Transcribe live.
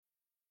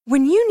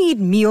When you need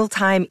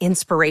mealtime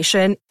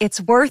inspiration,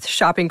 it's worth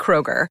shopping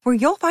Kroger, where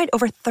you'll find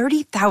over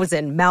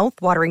 30,000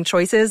 mouth-watering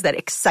choices that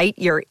excite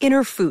your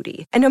inner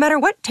foodie. And no matter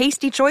what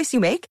tasty choice you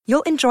make,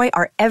 you'll enjoy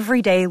our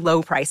everyday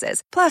low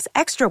prices, plus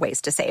extra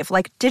ways to save,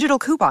 like digital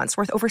coupons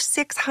worth over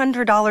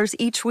 $600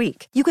 each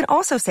week. You can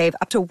also save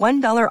up to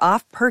 $1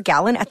 off per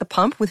gallon at the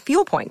pump with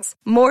fuel points.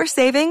 More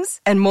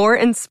savings and more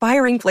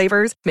inspiring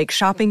flavors make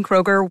shopping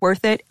Kroger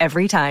worth it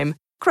every time.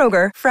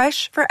 Kroger,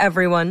 fresh for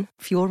everyone.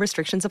 Fuel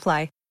restrictions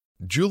apply.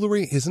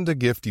 Jewelry isn't a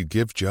gift you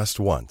give just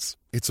once.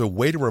 It's a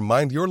way to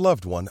remind your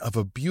loved one of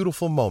a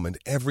beautiful moment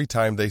every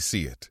time they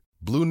see it.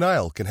 Blue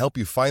Nile can help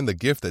you find the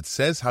gift that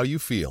says how you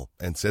feel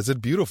and says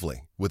it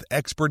beautifully, with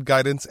expert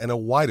guidance and a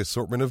wide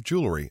assortment of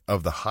jewelry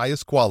of the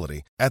highest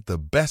quality at the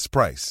best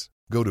price.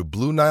 Go to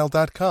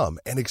BlueNile.com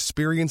and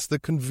experience the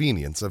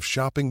convenience of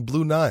shopping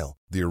Blue Nile,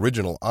 the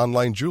original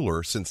online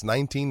jeweler since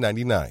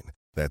 1999.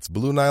 That's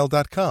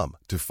BlueNile.com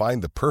to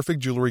find the perfect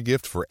jewelry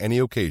gift for any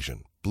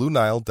occasion.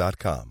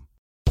 BlueNile.com.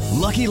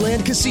 Lucky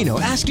Land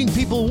Casino, asking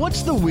people,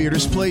 what's the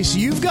weirdest place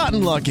you've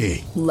gotten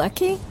lucky?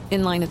 Lucky?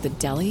 In line at the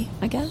deli,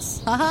 I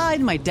guess? Aha,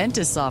 in my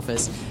dentist's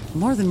office.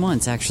 More than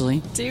once,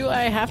 actually. Do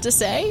I have to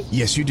say?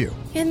 Yes, you do.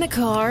 In the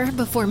car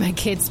before my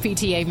kids'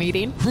 PTA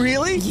meeting.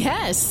 Really?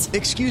 Yes.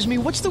 Excuse me,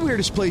 what's the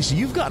weirdest place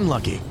you've gotten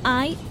lucky?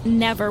 I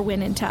never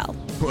win and tell.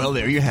 Well,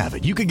 there you have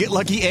it. You can get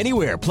lucky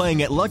anywhere,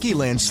 playing at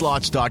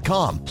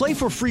LuckyLandSlots.com. Play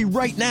for free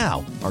right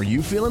now. Are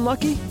you feeling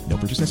lucky? No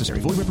purchase necessary.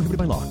 Void where prohibited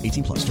by law.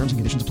 18 plus. Terms and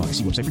conditions apply.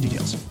 See website for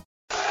details.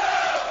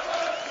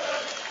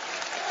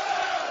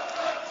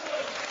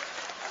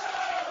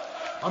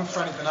 I'm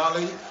Frank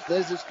Benali.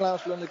 This is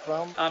Klaus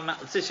Lundekvam. I'm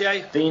Matt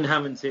Letitia. Dean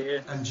Hammond's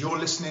here. And you're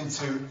listening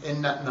to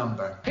In That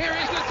Number. Here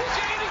is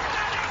Letitia and he's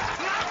done it!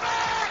 Number!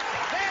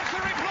 There's the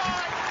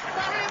reply.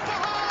 Marian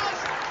Pahars.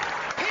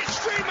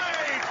 History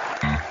made!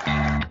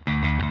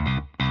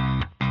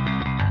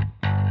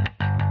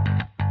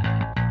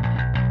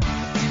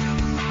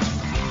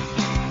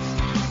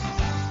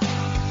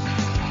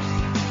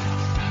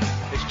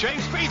 It's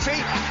James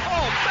Beattie.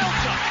 Oh,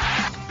 belter!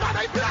 But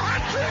they've got a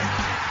hat-trick!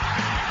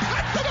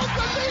 That's an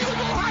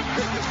unbelievable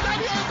hat-trick to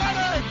Sadio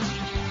Mane!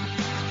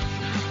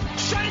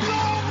 Shane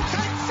Long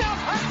takes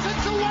Southampton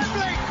to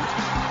Wembley!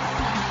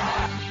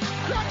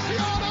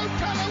 Graziano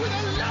Pella with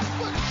a left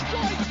foot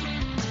strike!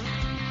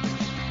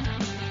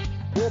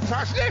 Ball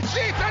past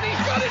Lipsic and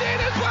he's got it in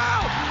as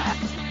well!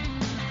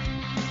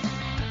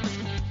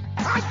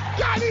 And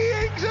Danny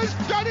Ings has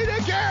done it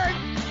again!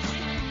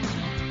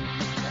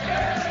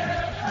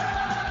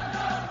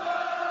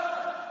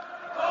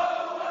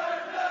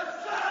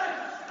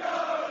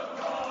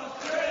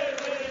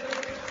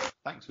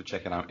 Thanks for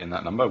checking out In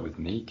That Number with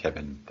me,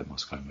 Kevin, the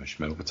Moscow Mush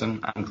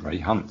Milverton, and Ray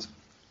Hunt.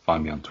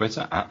 Find me on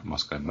Twitter at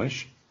Moscow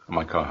Mush, and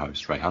my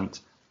co-host Ray Hunt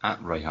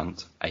at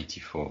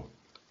RayHunt84.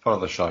 Follow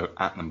the show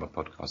at Number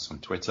Podcast on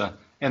Twitter,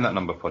 In That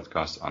Number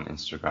Podcast on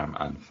Instagram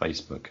and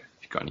Facebook.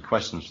 If you've got any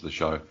questions for the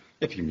show,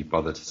 if you can be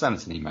bothered, send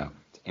us an email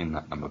to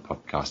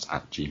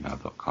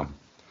inthatnumberpodcast@gmail.com.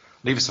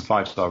 Leave us a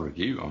 5-star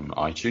review on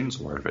iTunes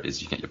or wherever it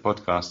is you get your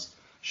podcasts.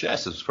 Share,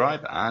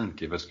 subscribe, and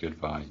give us good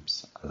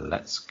vibes.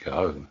 Let's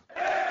go.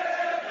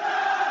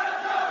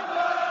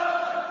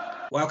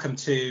 Welcome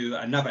to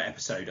another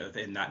episode of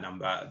In That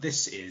Number.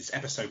 This is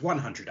episode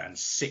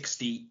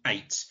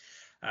 168.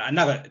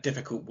 Another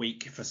difficult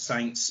week for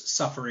Saints,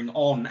 suffering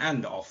on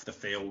and off the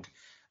field.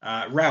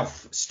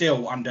 Ralph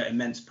still under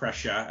immense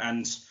pressure,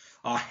 and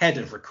our head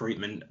of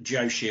recruitment,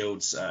 Joe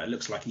Shields,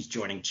 looks like he's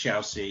joining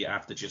Chelsea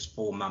after just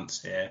 4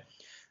 months here.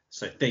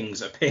 So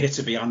things appear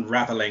to be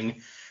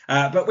unravelling.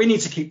 But we need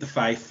to keep the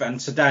faith, and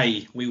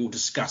today we will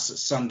discuss a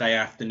Sunday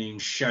afternoon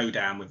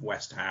showdown with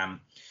West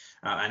Ham.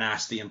 And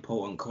ask the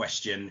important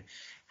question,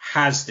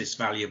 has this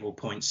valuable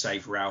point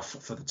saved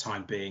Ralph for the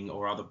time being,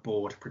 or are the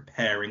board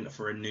preparing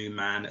for a new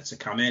man to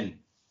come in?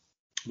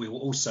 We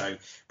will also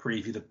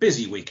preview the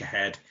busy week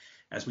ahead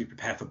as we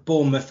prepare for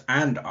Bournemouth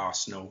and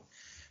Arsenal.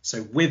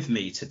 So with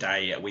me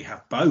today, we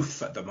have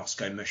both the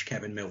Moscow Mush,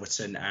 Kevin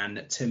Milverton,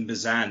 and Tim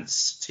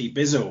Bizance, T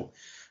Bizzle,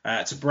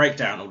 to break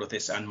down all of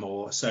this and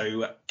more.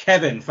 So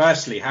Kevin,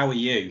 firstly, how are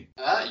you?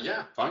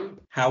 Yeah, fine.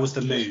 How was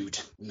the mood?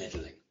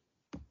 Middling.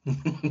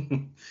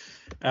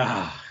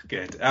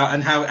 Good.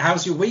 And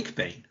how's your week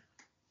been?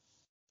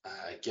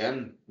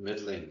 Again,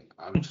 middling.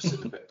 I'm just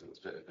in a bit of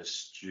a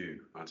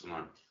stew. I don't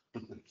know.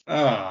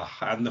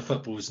 And the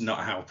football's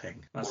not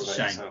helping. That's a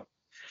shame.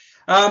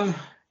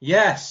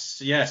 Yes.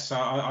 Do you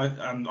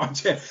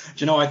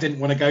know, I didn't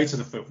want to go to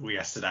the football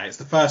yesterday. It's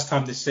the first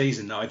time this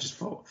season that I just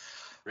thought,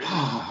 really?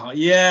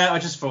 I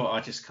just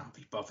can't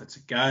be bothered to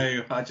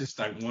go. I just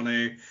don't want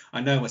to.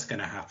 I know what's going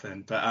to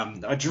happen, but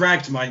I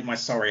dragged my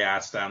sorry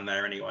ass down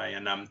there anyway,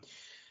 and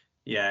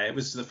it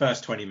was the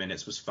first 20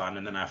 minutes was fun,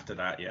 and then after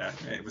that,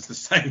 it was the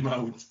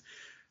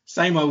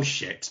same old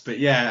shit. But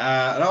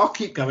I'll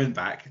keep going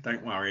back.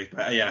 Don't worry.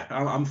 But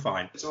I'm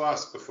fine. To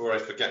ask before I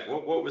forget,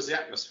 what was the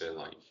atmosphere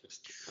like?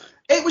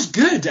 It was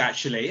good,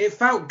 actually. It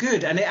felt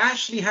good, and it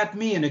actually had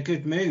me in a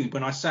good mood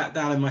when I sat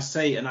down in my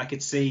seat and I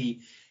could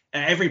see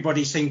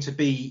everybody seemed to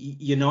be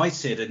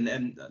united,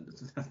 and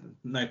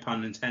no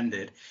pun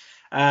intended.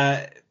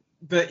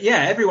 But yeah,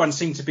 everyone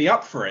seemed to be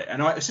up for it.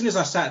 And as soon as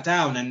I sat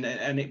down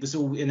and it was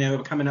all,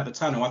 coming out the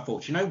tunnel, I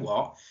thought, you know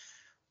what?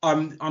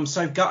 I'm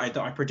so gutted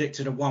that I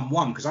predicted a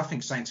 1-1 because I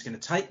think Saints are going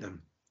to take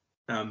them.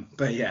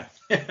 But yeah,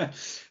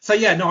 so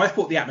yeah, no, I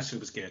thought the atmosphere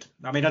was good.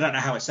 I mean, I don't know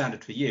how it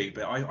sounded for you,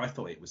 but I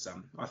thought it was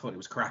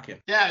cracking.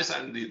 Yeah, it's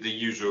the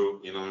usual,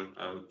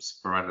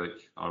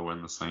 sporadic. I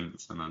win the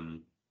Saints, and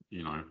then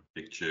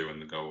big cheer when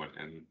the goal went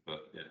in.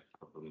 But yeah,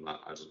 other than that,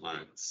 I don't know.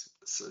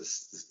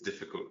 It's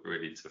difficult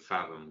really to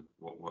fathom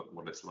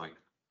what it's like on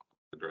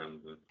the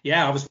ground.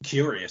 Yeah, I was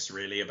curious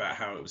really about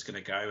how it was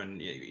going to go, and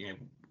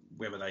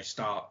whether they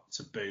start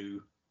to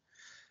boo.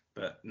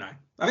 But no,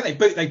 I think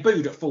they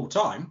booed at full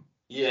time.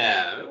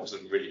 Yeah, it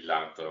wasn't really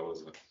loud though,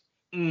 was it?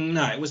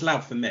 No, it was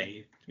loud for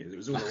me. It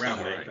was all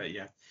around me,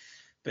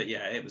 but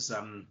yeah, it was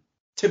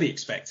to be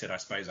expected, I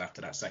suppose, after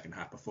that second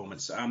half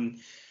performance.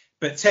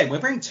 But Tim, we'll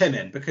bring Tim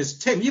in because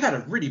Tim, you've had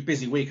a really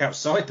busy week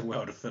outside the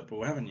world of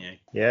football, haven't you?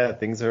 Yeah,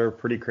 things are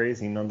pretty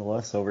crazy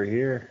nonetheless over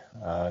here,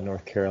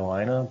 North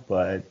Carolina.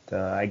 But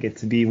I get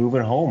to be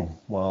moving home.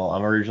 Well,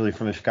 I'm originally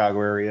from the Chicago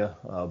area,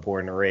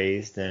 born and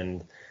raised,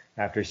 and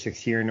after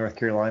 6 years in North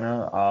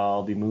Carolina,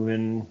 I'll be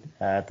moving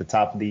at the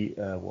top of the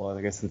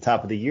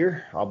top of the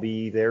year. I'll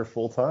be there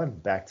full time,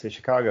 back to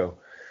Chicago.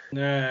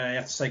 You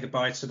have to say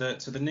goodbye to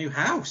the new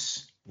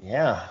house.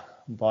 Yeah,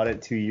 bought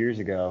it 2 years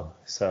ago,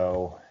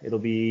 so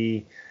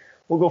we'll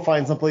go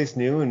find someplace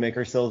new and make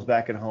ourselves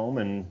back at home,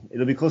 and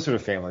it'll be closer to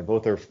family.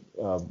 Both are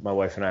my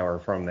wife and I were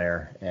from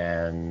there,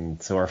 and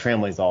so our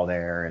family's all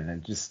there, and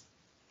it just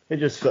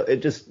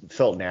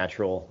felt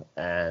natural,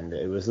 and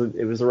it was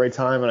the right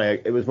time, and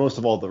it was most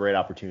of all the right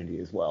opportunity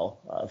as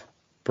well,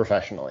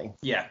 professionally.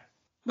 Yeah,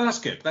 well, that's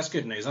good. That's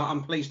good news.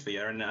 I'm pleased for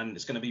you, and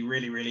it's going to be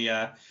really, really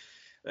a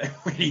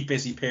really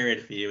busy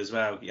period for you as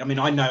well. I mean,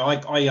 I know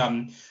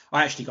I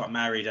actually got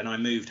married and I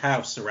moved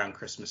house around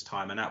Christmas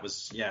time, and that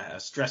was a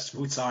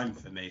stressful time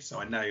for me. So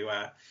I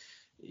know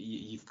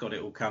you've got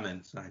it all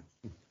coming. So.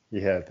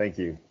 Yeah, thank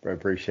you. I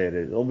appreciate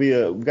it.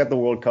 We've got the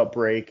World Cup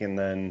break, and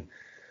then.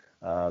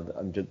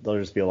 There'll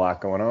just be a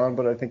lot going on,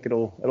 but I think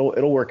it'll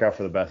work out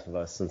for the best of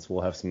us since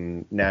we'll have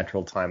some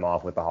natural time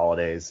off with the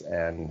holidays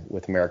and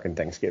with American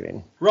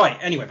Thanksgiving. Right.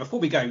 Anyway,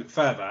 before we go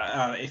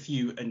further, if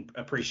you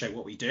appreciate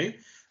what we do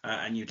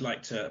and you'd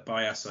like to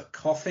buy us a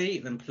coffee,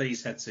 then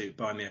please head to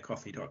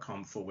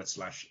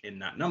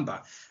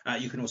buymeacoffee.com/in-that-number.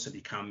 You can also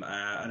become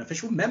an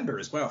official member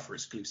as well for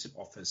exclusive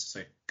offers,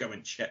 so go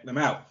and check them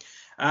out.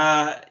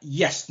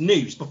 Yes,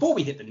 news. Before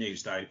we hit the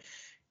news, though,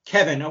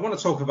 Kevin, I want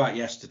to talk about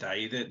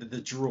yesterday, the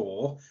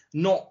draw,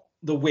 not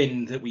the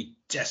win that we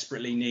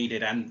desperately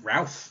needed, and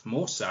Ralph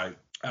more so.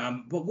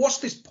 But what's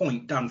this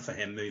point done for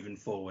him moving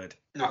forward?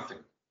 Nothing.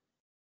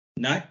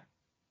 No?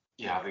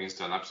 Yeah, I think it's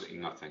done absolutely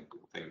nothing.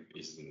 I think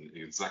he's in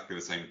exactly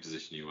the same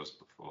position he was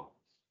before.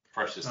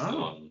 Pressure's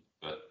still on,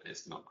 but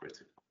it's not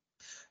critical.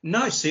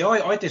 No, see,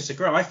 I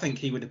disagree. I think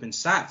he would have been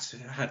sacked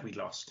had we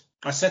lost.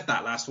 I said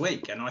that last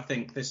week, and I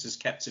think this has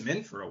kept him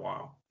in for a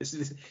while.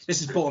 This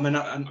has bought him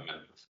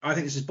I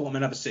think this has bought him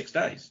another 6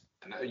 days.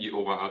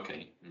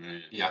 Okay.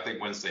 Yeah, I think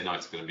Wednesday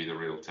night's going to be the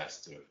real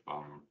test of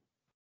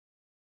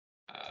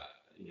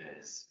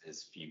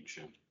his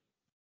future.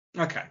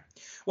 Okay.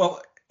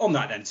 Well, on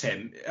that then,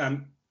 Tim,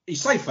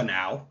 he's safe for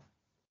now.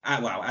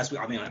 I'm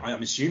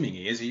assuming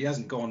he is. He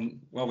hasn't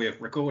gone while we're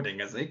recording,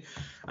 has he?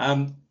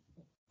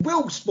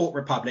 Will Sport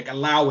Republic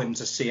allow him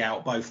to see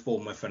out both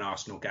Bournemouth and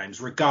Arsenal games,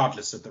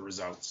 regardless of the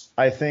results?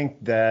 I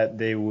think that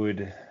they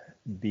would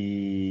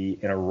be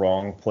in a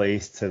wrong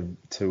place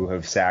to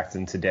have sacked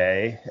him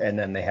today, and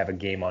then they have a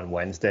game on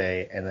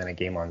Wednesday and then a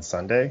game on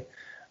Sunday.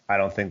 I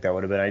don't think that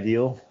would have been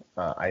ideal.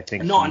 I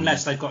think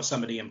unless they've got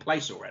somebody in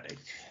place already.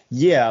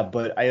 Yeah,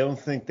 but I don't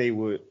think they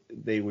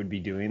would be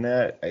doing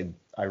that.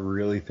 I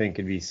really think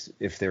it'd be,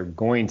 if they're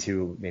going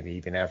to, maybe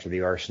even after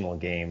the Arsenal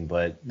game,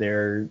 but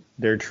they're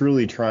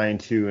truly trying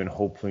to,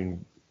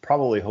 and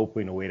probably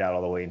hoping to wait out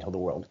all the way until the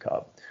World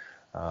Cup.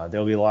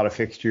 There'll be a lot of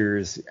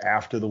fixtures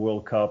after the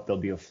World Cup.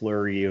 There'll be a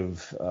flurry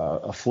of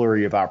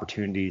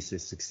opportunities to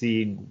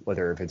succeed,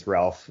 whether if it's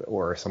Ralph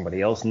or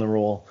somebody else in the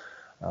role.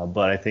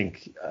 But I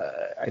think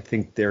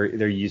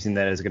they're using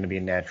that as going to be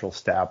a natural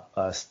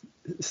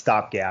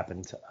stopgap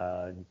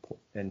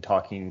and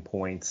talking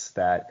points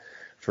that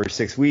for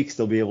 6 weeks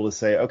they'll be able to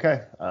say,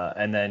 okay,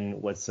 and then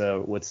let's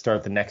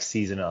start the next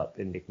season up,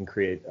 and it can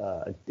create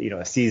a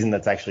season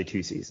that's actually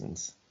 2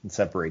 seasons and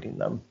separating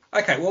them.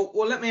 Okay, well,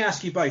 let me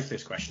ask you both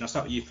this question. I'll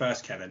start with you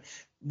first, Kevin.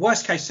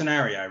 Worst case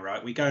scenario,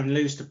 right? We go and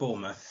lose to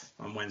Bournemouth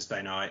on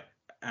Wednesday night,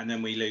 and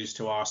then we lose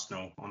to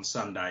Arsenal on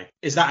Sunday.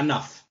 Is that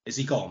enough? Is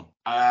he gone?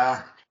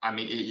 I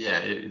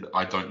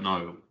don't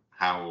know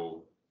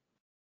how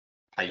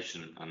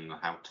patient and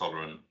how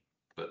tolerant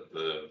that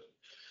the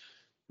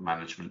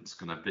management's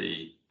going to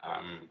be.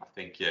 I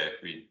think,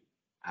 if we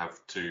have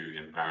 2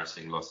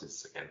 embarrassing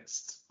losses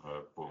against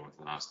Bournemouth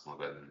and Arsenal,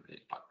 then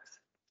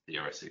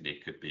theoretically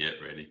it could be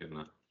it, really, couldn't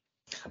it?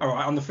 All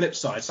right, on the flip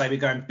side, say we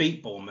go and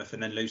beat Bournemouth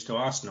and then lose to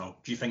Arsenal.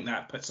 Do you think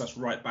that puts us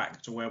right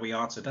back to where we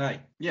are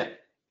today? Yeah.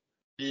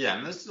 Yeah,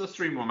 and there's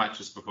 3 more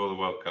matches before the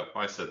World Cup.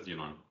 I said,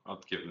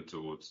 I'd give them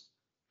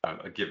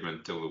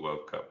until the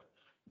World Cup,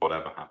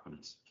 whatever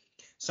happens.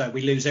 So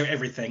we lose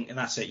everything, and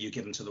that's it. You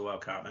give them to the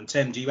World Cup. And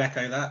Tim, do you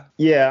echo that?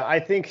 Yeah, I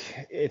think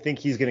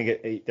he's going to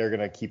get. They're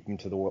going to keep him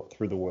through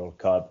the World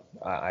Cup.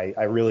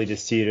 I really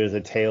just see it as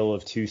a tale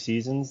of 2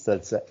 seasons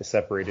that's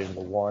separated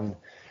into one.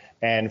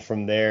 And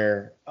from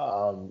there,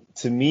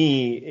 to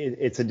me,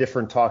 it's a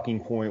different talking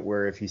point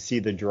where if you see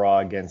the draw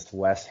against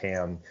West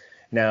Ham,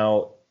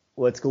 now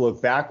let's go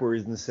look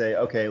backwards and say,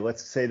 okay,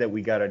 let's say that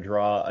we got a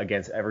draw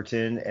against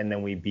Everton and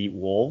then we beat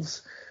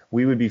Wolves.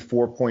 We would be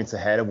 4 points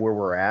ahead of where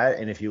we're at.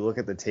 And if you look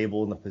at the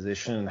table and the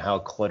position and how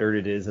cluttered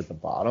it is at the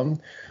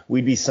bottom,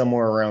 we'd be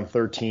somewhere around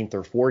 13th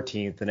or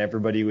 14th. And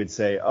everybody would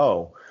say,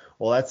 oh,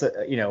 well,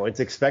 it's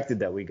expected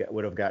that we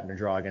would have gotten a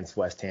draw against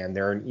West Ham.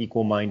 They're an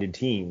equal-minded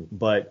team.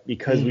 But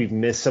because we've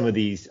missed some of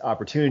these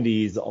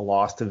opportunities, a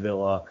loss to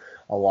Villa,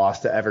 a loss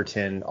to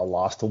Everton, a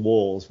loss to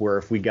Wolves, where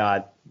if we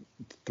got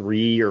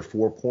 3 or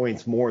 4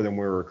 points more than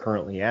we were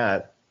currently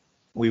at,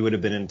 we would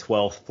have been in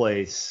 12th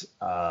place.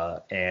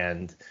 Not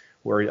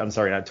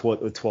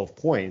 12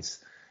 points.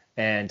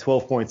 And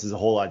 12 points is a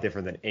whole lot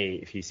different than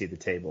 8 if you see the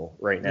table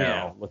right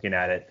now, looking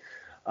at it.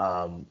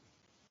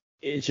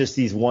 It's just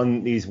these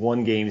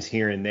one games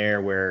here and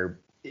there where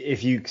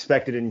if you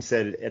expected and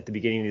said at the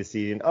beginning of the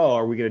season, oh,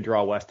 are we going to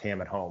draw West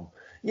Ham at home?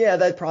 Yeah,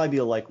 that'd probably be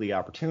a likely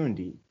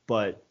opportunity,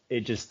 but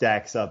it just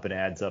stacks up and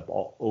adds up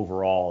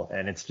overall,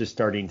 and it's just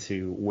starting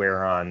to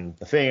wear on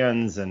the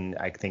fans, and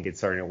I think it's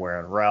starting to wear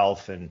on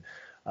Ralph, and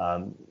I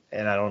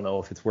don't know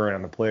if it's wearing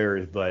on the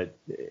players, but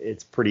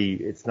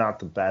it's not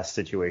the best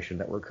situation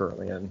that we're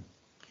currently in.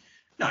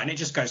 No, and it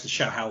just goes to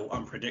show how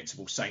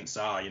unpredictable Saints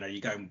are.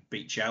 You go and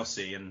beat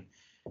Chelsea and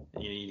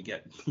you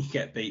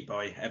get beat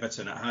by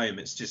Everton at home.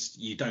 It's just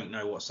you don't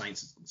know what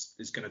Saints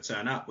is going to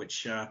turn up,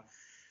 which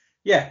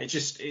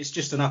it's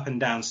just an up and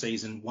down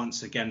season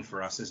once again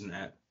for us, isn't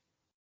it?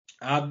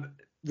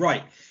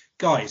 Right,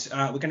 guys,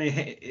 we're going to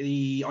hit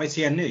the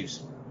ITN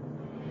news.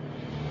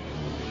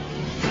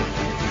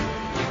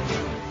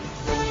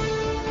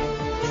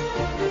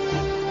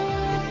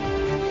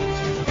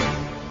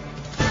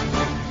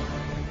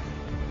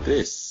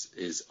 This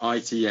is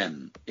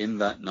ITN in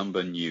that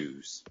number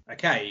news.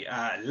 Okay,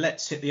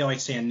 let's hit the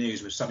ITN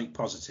news with something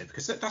positive,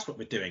 because that's what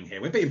we're doing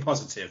here. We're being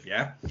positive,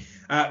 yeah?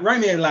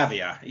 Romeo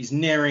Lavia, he's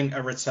nearing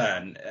a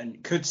return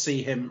and could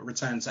see him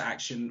return to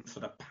action for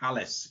the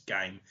Palace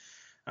game.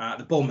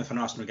 The Bournemouth and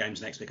Arsenal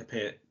games next week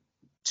appear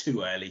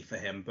too early for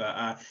him,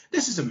 but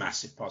this is a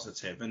massive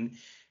positive. And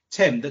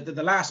Tim,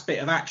 the last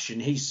bit of action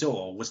he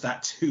saw was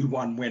that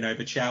 2-1 win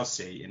over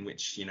Chelsea, in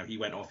which he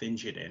went off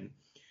injured in.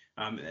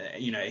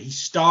 He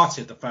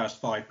started the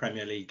first 5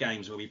 Premier League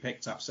games where we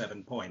picked up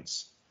 7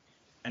 points,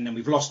 and then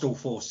we've lost all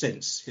 4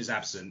 since his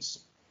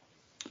absence.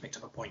 Picked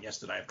up a point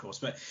yesterday, of course,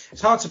 but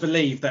it's hard to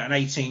believe that an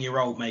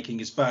 18-year-old making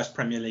his first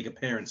Premier League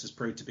appearance has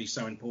proved to be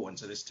so important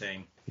to this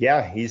team.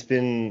 Yeah, he's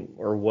been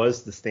or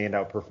was the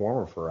standout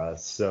performer for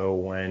us.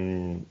 So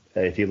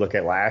if you look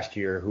at last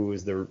year, who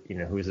was the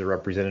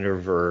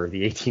representative or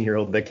the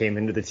 18-year-old that came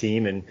into the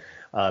team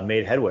and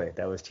made headway?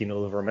 That was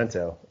Tino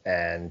Livramento,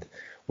 and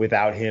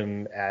without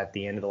him at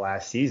the end of the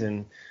last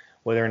season,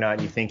 whether or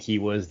not you think he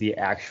was the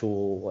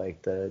actual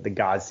the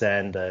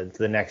godsend,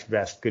 the next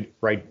best good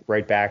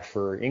right back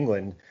for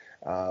England,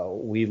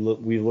 we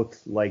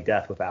looked like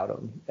death without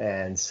him,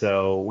 and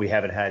so we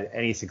haven't had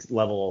any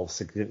level of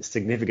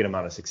significant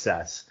amount of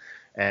success.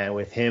 And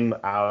with him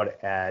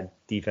out at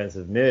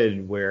defensive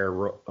mid, where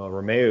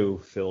Romeo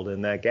filled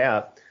in that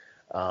gap,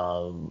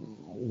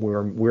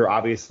 we're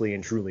obviously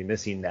and truly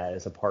missing that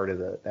as a part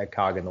of that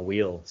cog in the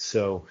wheel.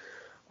 So.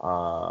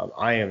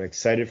 I am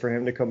excited for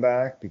him to come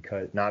back,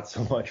 because not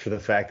so much for the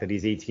fact that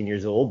he's 18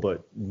 years old,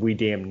 but we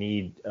damn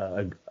need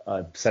a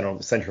central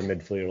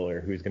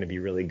midfielder who's going to be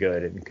really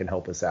good and can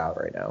help us out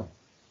right now.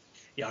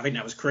 Yeah, I think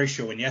that was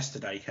crucial in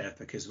yesterday, Kev,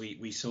 because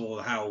we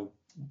saw how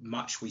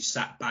much we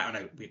sat back. I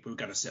know we were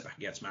going to sit back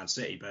against Man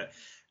City, but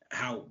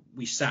how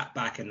we sat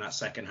back in that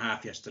second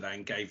half yesterday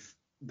and gave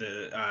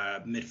the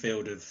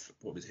midfield of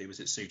was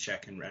it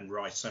Souček and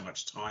Rice so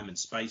much time and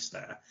space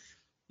there.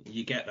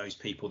 You get those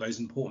people, those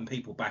important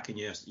people back in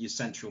your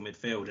central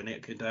midfield, and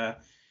it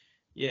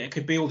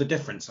could be all the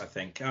difference, I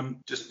think.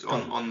 Just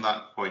on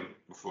that point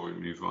before we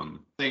move on,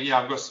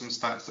 I've got some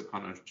stats that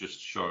kind of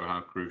just show how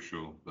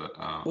crucial that.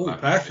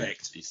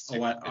 Perfect.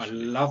 I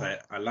love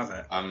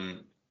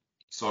it.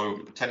 So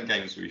 10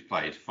 games we've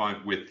played,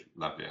 5 with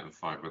Lavia and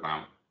 5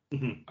 without.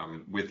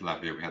 Mm-hmm. With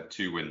Lavia, we had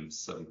 2 wins,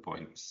 7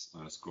 points,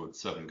 scored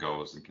 7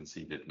 goals and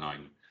conceded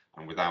 9.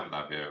 And without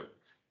Lavia,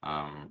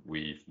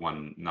 we've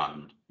won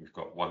none. We've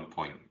got 1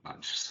 point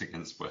just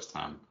against West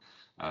Ham,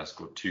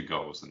 scored 2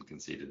 goals and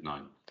conceded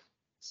 9.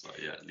 So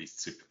at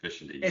least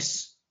superficially,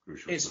 it's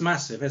crucial. It's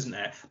massive, isn't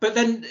it? But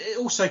then it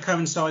also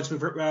coincides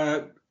with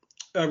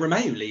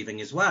Romeo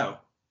leaving as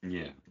well.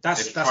 Yeah,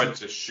 that's tried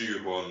to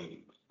shoehorn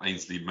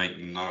Ainsley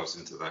Maitland-Niles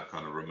into that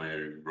kind of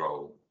Romeo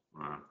role.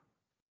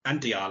 And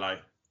Diallo.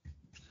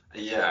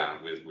 Yeah,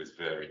 with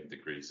varying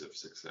degrees of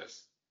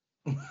success.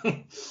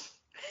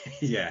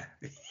 Yeah.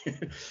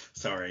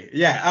 Sorry.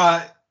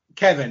 Yeah.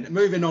 Kevin,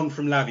 moving on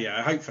from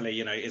Lavia,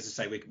 hopefully, as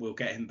I say, we'll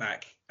get him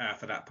back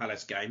for that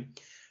Palace game.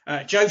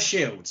 Joe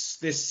Shields,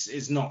 this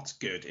is not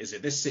good, is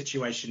it? This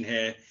situation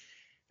here,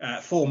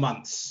 4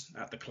 months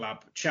at the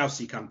club,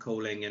 Chelsea come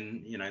calling,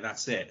 and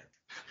that's it.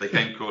 They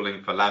came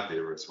calling for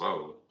Lavia as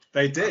well.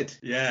 They did,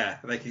 yeah.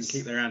 They can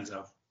keep their hands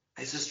off.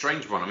 It's a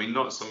strange one. I mean,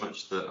 not so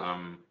much that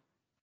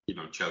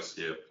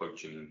Chelsea are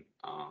poaching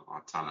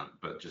our talent,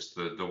 but just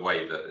the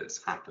way that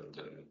it's happened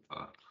and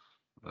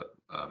that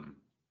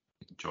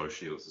Joe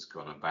Shields has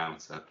gone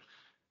about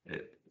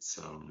it. It's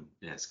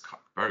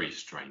very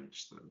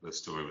strange. The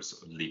story was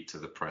sort of leaked to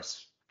the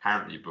press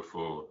apparently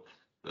before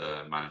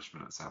the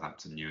management at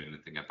Southampton knew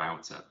anything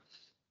about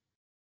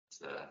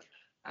it.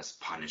 As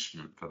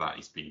punishment for that,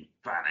 he's been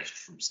banished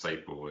from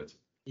Staplewood.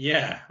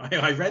 Yeah,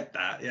 I read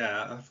that.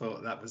 Yeah, I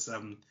thought that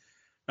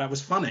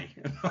was funny.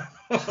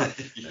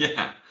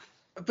 Yeah.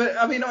 But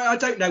I mean, I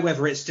don't know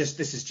whether this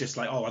is just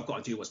like, I've got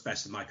to do what's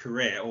best in my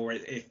career, or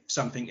if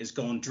something has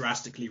gone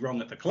drastically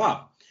wrong at the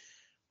club.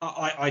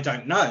 I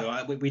don't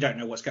know. We don't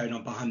know what's going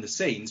on behind the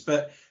scenes.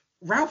 But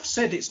Ralph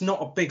said it's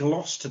not a big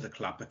loss to the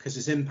club because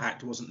his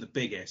impact wasn't the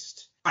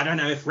biggest. I don't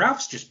know if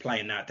Ralph's just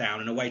playing that down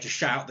in a way to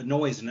shut out the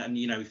noise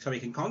and so he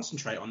can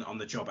concentrate on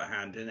the job at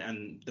hand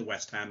and the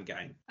West Ham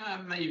game.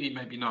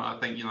 Maybe not. I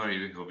think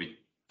he'll be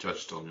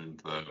judged on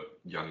the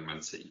young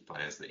Man City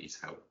players that he's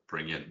helped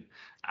bring in,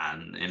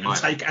 and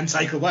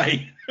take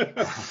away.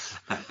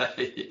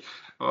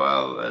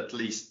 Well, at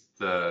least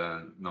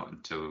not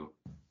until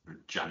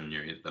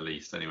January at the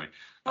least, anyway.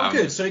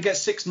 Good. So he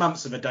gets 6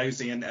 months of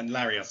Edozie and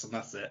Larios, and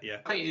that's it. Yeah.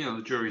 I think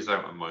the jury's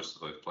out on most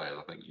of those players.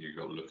 I think you've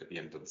got to look at the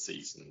end of the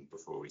season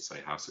before we say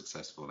how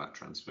successful that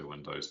transfer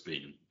window's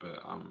been. But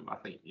I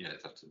think it'd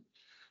have to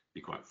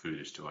be quite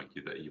foolish to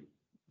argue that he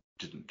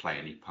didn't play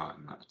any part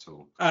in that at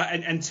all.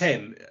 And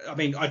Tim, I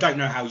mean, I don't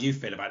know how you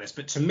feel about this,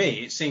 but to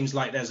me, it seems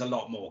like there's a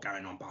lot more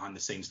going on behind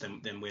the scenes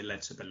than we're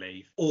led to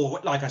believe. Or,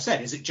 like I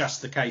said, is it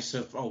just the case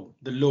of,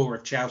 the lure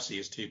of Chelsea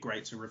is too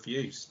great to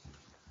refuse?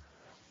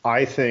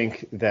 I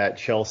think that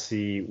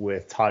Chelsea,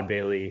 with Todd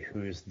Bailey,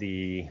 who's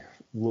the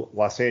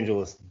Los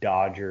Angeles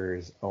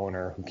Dodgers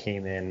owner who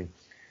came in,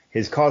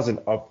 has caused an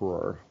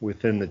uproar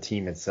within the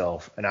team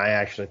itself. And I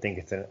actually think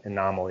it's an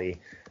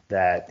anomaly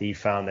that he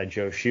found that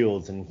Joe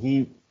Shields, and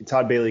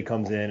Todd Bailey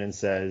comes in and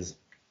says,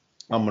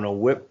 I'm going to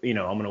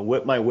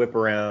whip my whip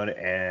around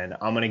and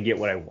I'm going to get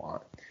what I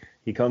want.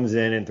 He comes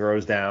in and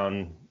throws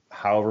down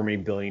however many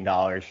 $1 billion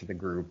for the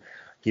group.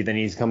 He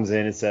comes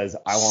in and says,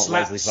 I want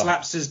Wesley Fofana.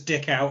 Slaps his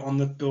dick out on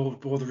the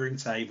boardroom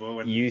table.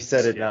 And you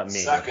said it, not me.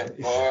 Suck it,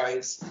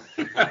 boys.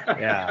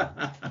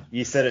 Yeah,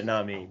 you said it,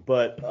 not me.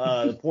 But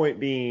the point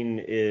being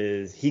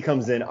is he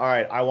comes in, all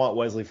right, I want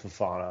Wesley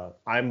Fofana.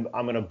 I'm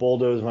going to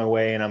bulldoze my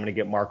way and I'm going to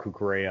get Marco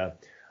Correa.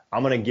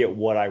 I'm going to get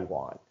what I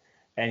want.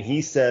 And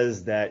he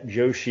says that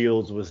Joe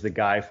Shields was the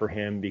guy for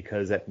him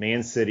because at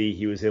Man City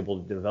he was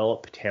able to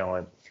develop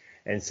talent.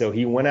 And so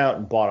he went out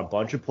and bought a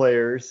bunch of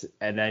players,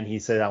 and then he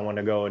said, I want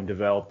to go and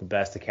develop the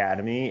best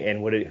academy.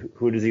 And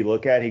who does he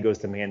look at? He goes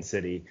to Man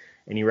City,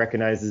 and he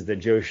recognizes that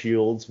Joe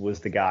Shields was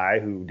the guy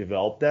who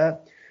developed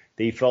that.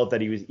 They felt that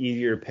he was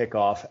easier to pick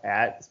off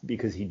at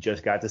because he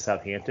just got to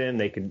Southampton.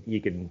 He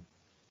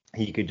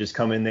could just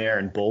come in there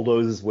and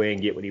bulldoze his way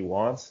and get what he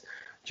wants.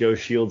 Joe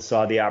Shields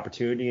saw the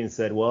opportunity and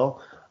said,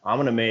 well, I'm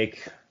going to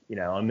make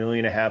 $1.5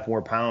 million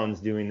more pounds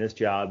doing this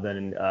job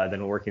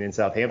than working in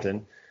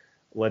Southampton.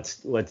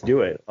 Let's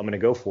do it. I'm going to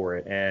go for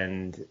it.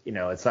 And,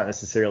 it's not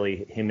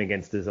necessarily him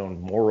against his own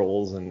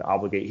morals and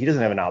obligate. He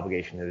doesn't have an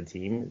obligation to the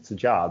team. It's a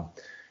job.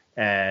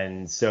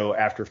 And so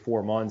after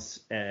 4 months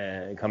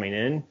coming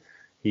in,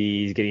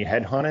 he's getting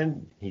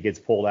headhunted. He gets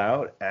pulled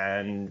out.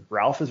 And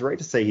Ralph is right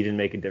to say he didn't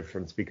make a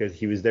difference because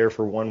he was there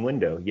for one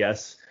window.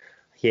 Yes,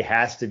 he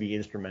has to be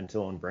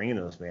instrumental in bringing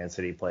those Man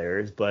City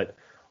players, but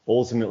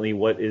ultimately,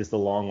 what is the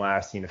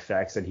long-lasting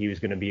effects that he was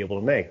going to be able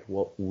to make?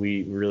 Well,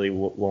 we really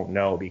won't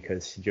know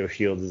because Joe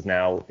Shields is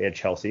now at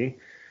Chelsea,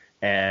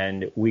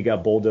 and we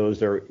got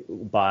bulldozed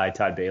by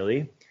Todd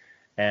Bailey.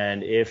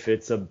 And if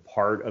it's a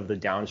part of the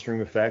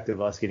downstream effect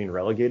of us getting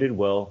relegated,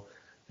 well,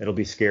 it'll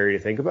be scary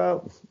to think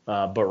about.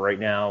 But right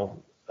now,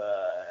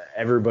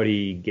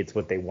 everybody gets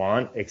what they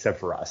want except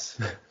for us.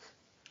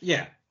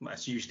 Yeah.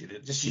 That's usually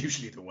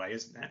the way,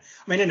 isn't it?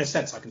 I mean, in a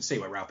sense, I can see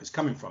where Ralph is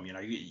coming from.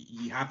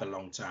 You have a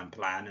long-term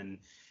plan and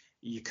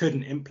you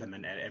couldn't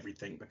implement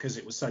everything because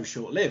it was so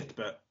short-lived.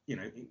 But,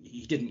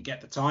 he didn't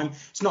get the time.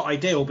 It's not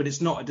ideal, but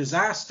it's not a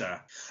disaster.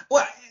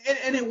 Well,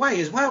 in a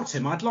way as well,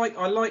 Tim, I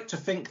like to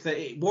think that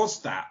it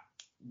was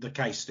the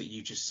case that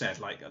you just said,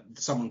 like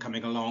someone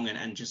coming along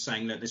and just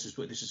saying that this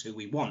is who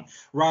we want,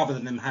 rather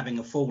than them having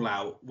a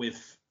fallout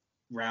with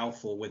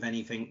Ralph or with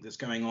anything that's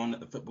going on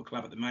at the football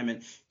club at the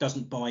moment,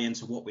 doesn't buy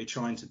into what we're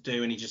trying to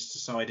do, and he just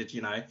decided,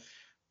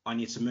 I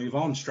need to move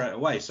on straight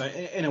away. So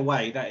in a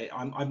way, that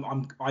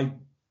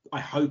I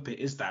hope it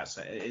is that.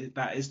 So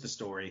that is the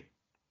story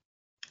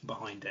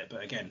behind it.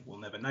 But again, we'll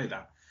never know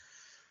that.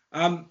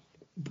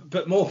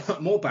 But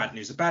more bad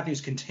news. The bad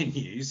news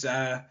continues.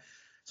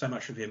 So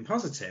much for being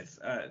positive.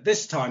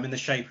 This time in the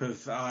shape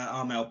of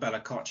Armel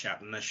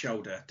Bella-Kotchap and a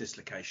shoulder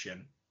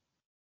dislocation.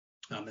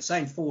 They're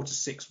saying 4 to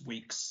 6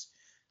 weeks.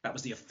 That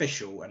was the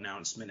official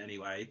announcement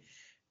anyway.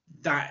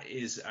 That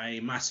is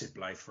a massive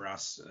blow for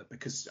us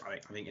because I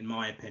think, in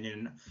my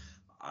opinion,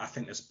 I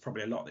think there's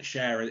probably a lot that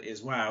share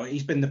as well.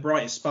 He's been the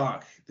brightest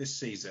spark this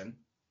season.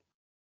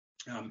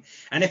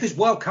 And if his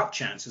World Cup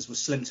chances were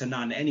slim to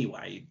none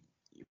anyway,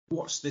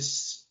 what's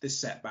this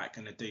setback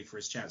going to do for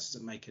his chances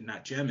of making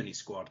that Germany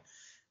squad?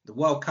 The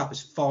World Cup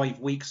is 5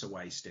 weeks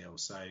away still,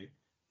 so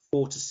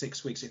 4 to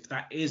 6 weeks. If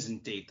that is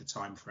indeed the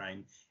time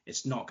frame,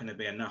 it's not going to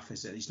be enough,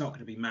 is it? He's not going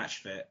to be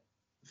match fit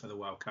for the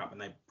World Cup, and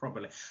they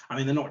probably,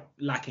 they're not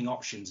lacking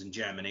options in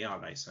Germany, are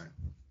they? So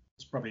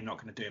it's probably not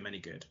going to do him any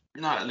good.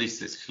 No, at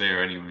least it's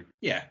clear anyway.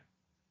 Yeah,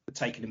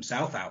 taking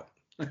himself out,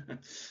 and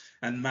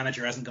the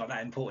manager hasn't got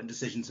that important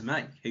decision to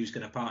make. Who's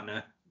going to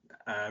partner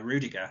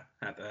Rudiger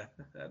at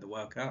the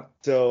World Cup?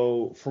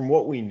 So from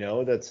what we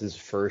know, that's his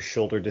first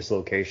shoulder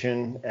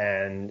dislocation,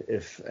 and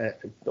if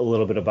a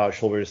little bit about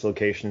shoulder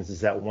dislocations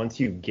is that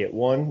once you get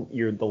one,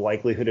 the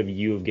likelihood of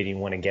getting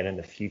one again in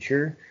the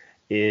future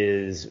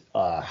is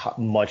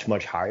much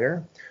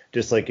higher.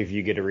 Just like if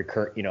you get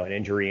an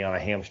injury on a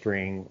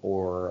hamstring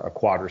or a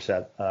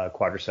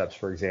quadriceps,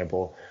 for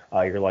example,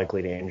 you're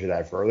likely to injure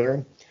that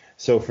further.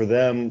 So for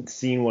them,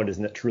 seeing what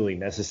is truly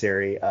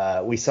necessary,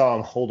 we saw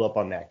him hold up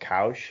on that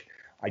couch.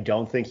 I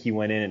don't think he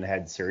went in and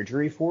had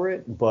surgery for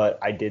it, but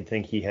I did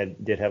think he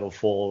did have a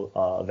full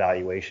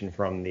evaluation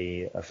from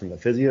the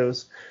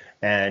physios.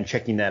 And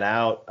checking that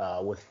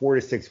out, with 4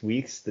 to 6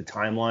 weeks, the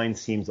timeline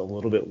seems a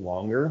little bit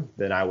longer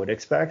than I would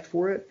expect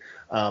for it.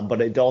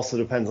 But it also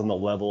depends on the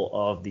level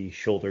of the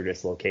shoulder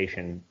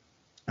dislocation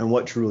and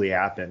what truly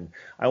happened.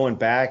 I went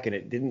back and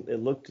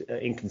it looked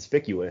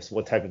inconspicuous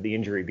what type of the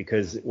injury,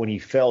 because when he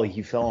fell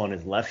on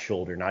his left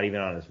shoulder, not even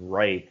on his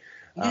right.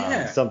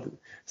 Yeah.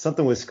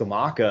 Something with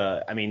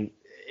Scamacca.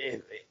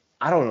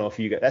 I don't know if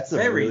you got, that's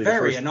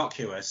very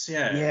innocuous.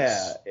 Yeah.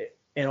 Yeah.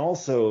 And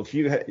also, if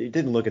you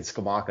didn't look at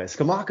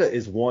Scamacca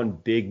is one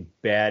big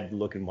bad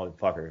looking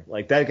motherfucker.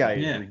 Like that guy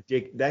is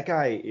ridiculous. That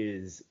guy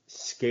is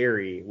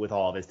scary with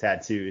all of his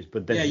tattoos.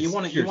 But then you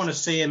want to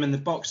see him in the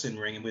boxing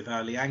ring with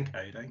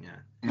Lianco, don't you?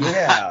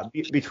 Yeah,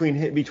 between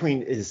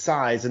his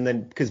size and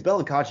then because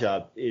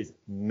Bella-Kotchap is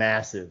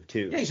massive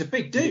too. Yeah, he's a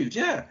big dude.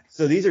 Yeah.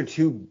 So these are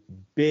two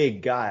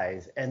big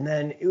guys, and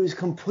then it was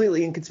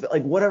completely inconspicuous.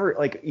 Like whatever,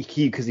 like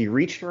because he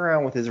reached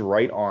around with his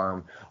right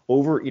arm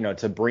over,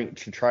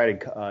 to try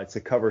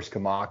to cover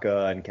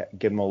Scamacca and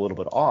give him a little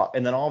bit off,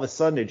 and then all of a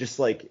sudden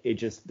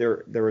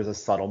there was a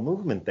subtle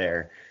movement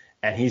there,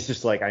 and he's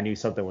just like, I knew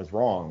something was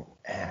wrong,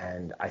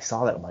 and I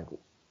saw that. I'm like,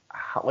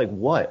 how, like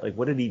what? Like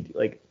what did he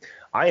like?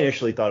 I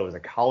initially thought it was a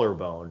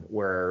collarbone,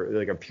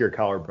 like a pure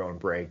collarbone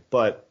break,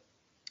 but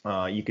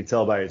you could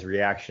tell by his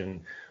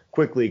reaction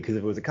quickly, because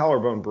if it was a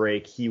collarbone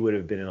break, he would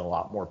have been in a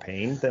lot more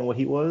pain than what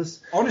he was.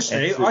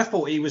 Honestly, I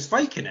thought he was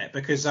faking it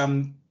because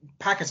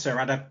Paquetá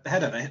had a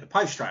header that hit the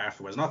post straight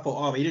afterwards, and I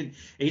thought, he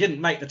didn't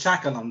make the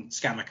tackle on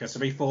Scamacca, so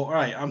he thought, all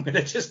right, I'm going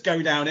to just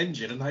go down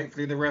injured and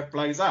hopefully the ref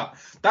blows up.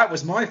 That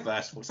was my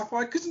first thought. So I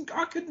thought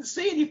I couldn't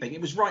see anything.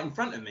 It was right in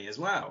front of me as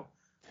well.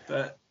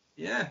 But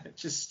yeah,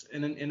 it's just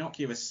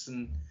innocuous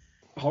and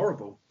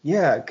horrible.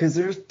 Yeah, because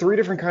there's 3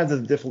 different kinds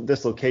of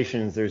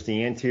dislocations. There's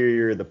the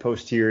anterior, the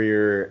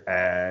posterior,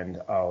 and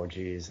off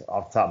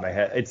the top of my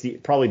head, it's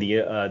probably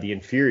the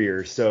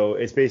inferior. So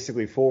it's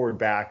basically forward,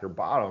 back, or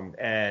bottom.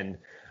 And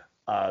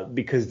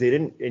because they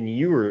didn't, and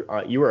you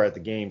were at the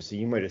game, so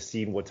you might have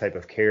seen what type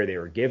of care they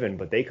were given,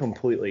 but they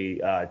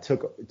completely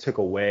took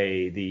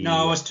away the. No,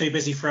 I was too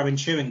busy throwing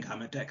chewing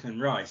gum at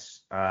Declan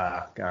Rice.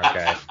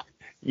 Okay.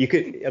 You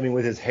could,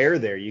 with his hair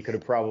there, you could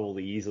have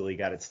probably easily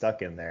got it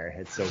stuck in there.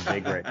 It's so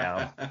big right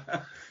now.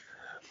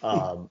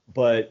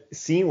 But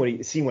seeing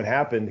what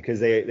happened, because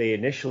they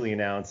initially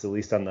announced, at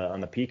least on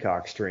the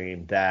Peacock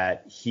stream,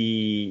 that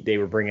they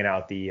were bringing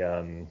out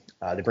the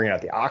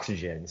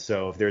oxygen.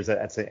 So if there's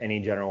any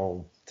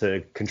general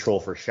to control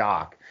for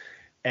shock,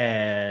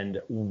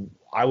 and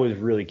I was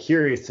really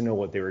curious to know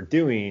what they were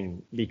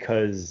doing,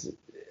 because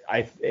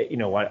I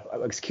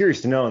was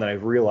curious to know, and then I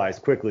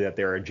realized quickly that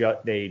they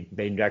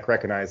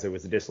recognized there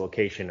was a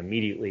dislocation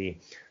immediately,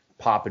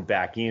 pop it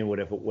back in,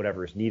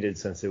 whatever is needed,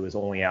 since it was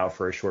only out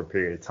for a short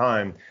period of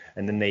time,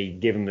 and then they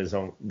give him his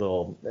own.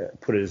 They'll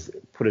put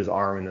his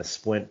arm in the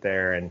splint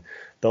there, and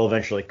they'll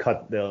eventually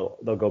they'll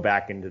go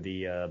back into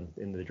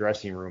the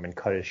dressing room and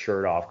cut his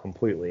shirt off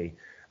completely,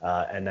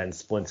 and then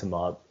splint him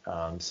up.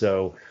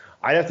 So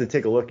I'd have to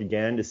take a look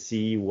again to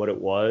see what it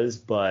was,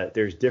 but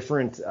there's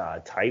different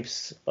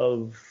types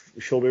of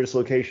shoulder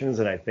dislocations,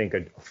 and I think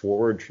a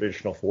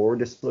traditional forward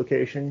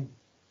dislocation,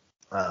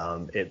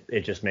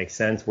 it just makes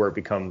sense where it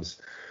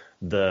becomes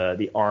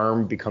the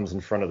arm becomes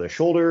in front of the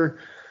shoulder.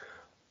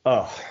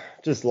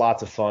 Just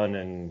lots of fun,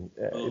 and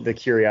the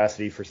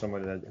curiosity for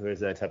someone who has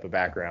that type of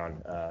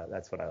background.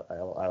 That's what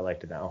I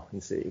like to know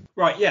and see.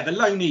 Right, yeah, the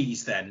low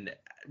knees then.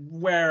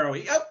 Where are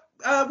we?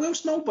 Will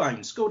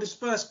Smallbone scored his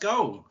first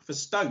goal for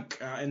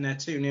Stoke in their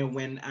 2-0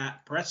 win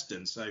at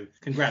Preston. So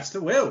congrats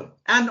to Will.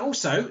 And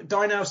also,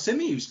 Dynal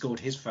Simiyu scored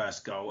his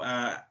first goal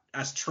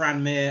as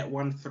Tranmere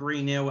won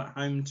 3-0 at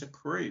home to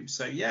Crewe.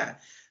 So, yeah,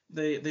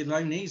 the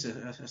loanees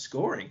are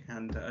scoring,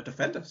 and a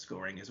defender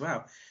scoring as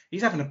well.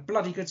 He's having a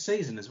bloody good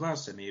season as well,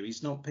 Simiyu.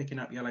 He's not picking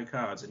up yellow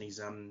cards, and he's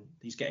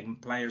getting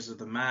players of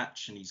the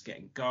match, and he's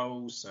getting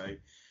goals. So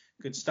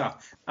good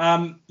stuff.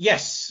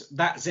 Yes,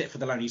 that's it for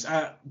the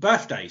loanees.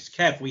 Birthdays,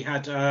 Kev. We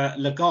had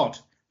Le God,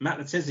 Matt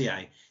Le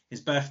Tissier.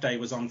 His birthday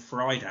was on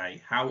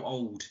Friday. How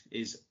old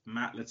is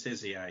Matt Le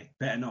Tissier?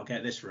 Better not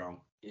get this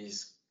wrong.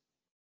 He's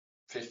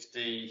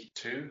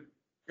 52.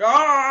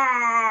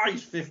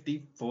 He's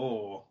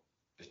 54.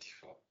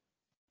 54.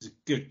 It's a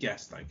good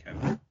guess, though,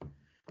 Kevin.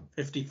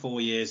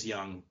 54 years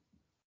young.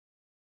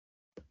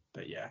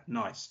 But yeah,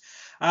 nice.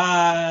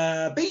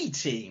 The B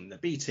team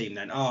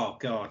then. Oh,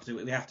 God,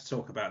 we have to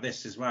talk about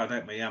this as well,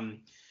 don't we?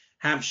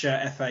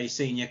 Hampshire FA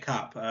Senior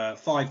Cup,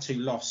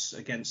 5-2 loss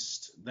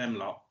against them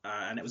lot.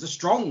 And it was a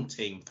strong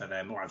team for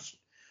them. Or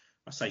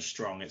I say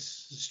strong,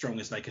 it's as strong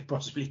as they could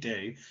possibly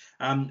do.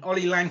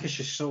 Ollie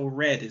Lancashire saw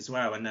red as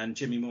well, and then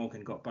Jimmy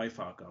Morgan got both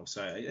our goals.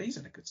 So he's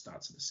had a good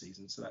start to the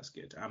season, so that's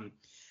good.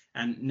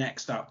 And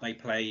next up, they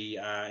play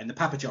in the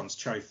Papa John's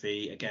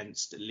Trophy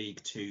against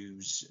League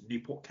Two's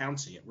Newport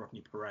County at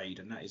Rodney Parade,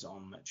 and that is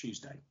on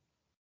Tuesday.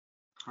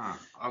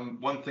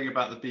 One thing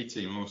about the B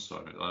team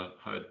also, I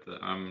heard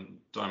that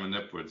Diamond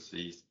Edwards,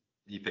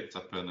 he picked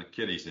up an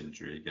Achilles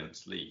injury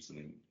against Leeds,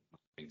 and I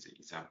think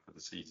he's out for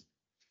the season.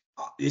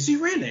 Is he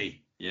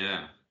really?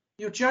 Yeah.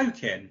 You're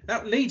joking.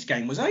 That Leeds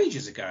game was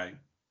ages ago.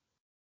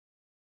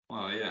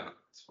 Well, yeah.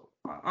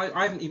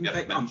 I haven't even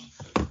picked up.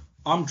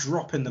 I'm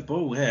dropping the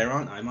ball here,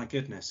 aren't I? My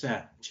goodness.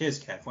 Yeah.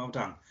 Cheers, Kev. Well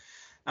done.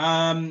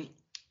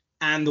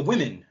 And the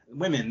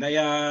women, they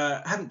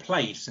haven't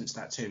played since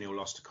that 2-0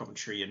 loss to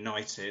Coventry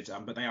United,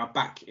 but they are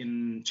back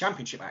in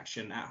championship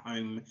action at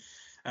home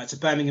to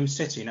Birmingham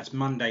City, and that's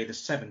Monday the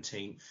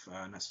 17th,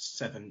 and that's a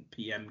 7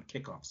 p.m.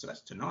 kickoff. So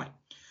that's tonight.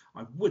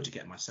 I would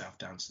get myself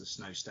down to the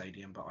Snow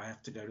Stadium, but I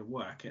have to go to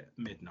work at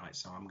midnight,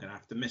 so I'm going to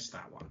have to miss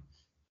that one.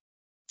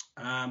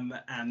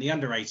 And the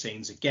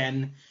under-18s,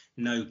 again,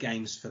 no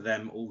games for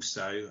them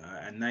also.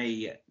 And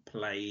they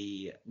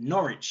play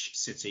Norwich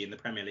City in the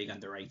Premier League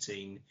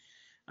under-18.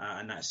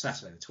 And that's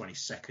Saturday the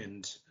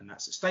 22nd. And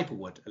that's at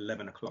Staplewood,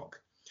 11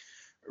 o'clock.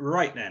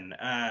 Right then,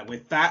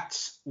 with that,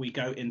 we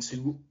go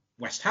into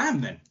West Ham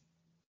then.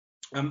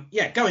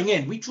 Going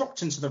in, we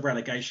dropped into the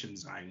relegation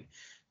zone.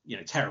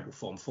 Terrible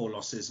form, 4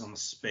 losses on the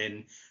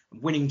spin,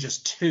 winning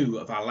just 2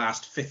 of our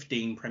last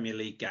 15 Premier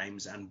League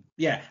games. And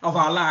of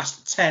our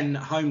last 10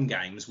 home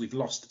games, we've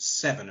lost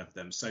 7 of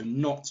them. So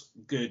not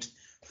good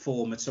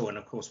form at all. And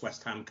of course,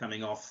 West Ham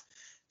coming off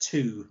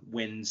 2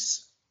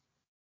 wins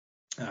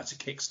to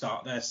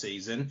kickstart their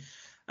season.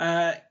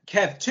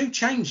 Kev, 2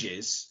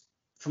 changes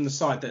from the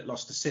side that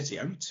lost to City,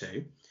 only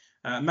 2.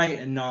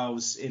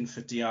 Maitland-Niles in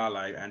for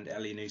Diallo and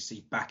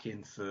Elyounoussi back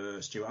in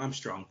for Stuart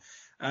Armstrong.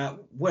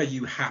 Were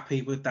you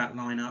happy with that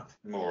lineup?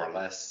 More or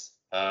less.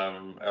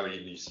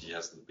 Elyounoussi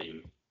hasn't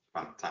been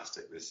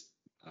fantastic this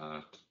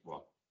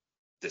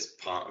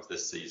part of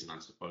this season, I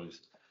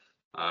suppose.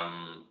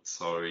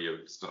 So you're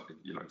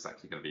not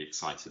exactly going to be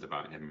excited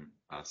about him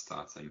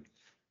starting.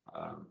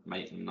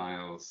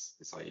 Maitland-Niles,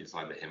 it's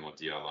either him or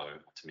Diallo.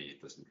 To me,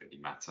 it doesn't really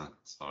matter.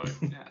 So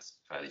it's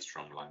a fairly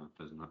strong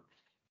lineup, isn't it?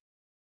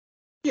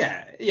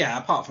 Yeah.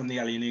 Apart from the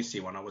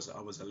Elyounoussi one, I was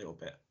a little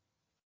bit.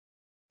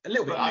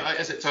 But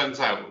as it turns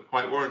out,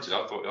 quite warranted.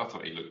 I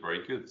thought he looked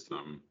very good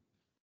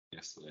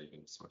yesterday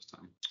against West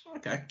Ham.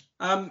 Okay.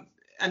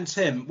 And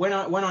Tim, when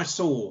I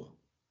saw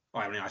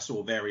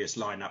various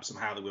lineups of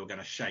how they were going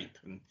to shape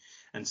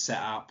and set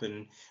up,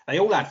 and they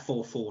all had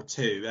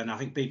 4-4-2, and I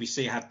think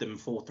BBC had them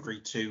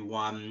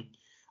 4-3-2-1.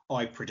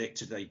 I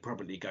predicted they'd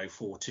probably go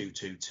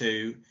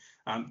 4-2-2-2.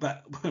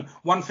 But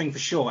one thing for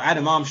sure,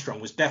 Adam Armstrong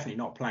was definitely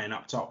not playing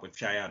up top with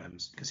Jay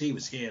Adams, because he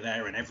was here,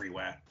 there, and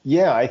everywhere.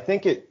 Yeah, I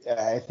think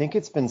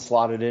it's been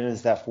slotted in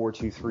as that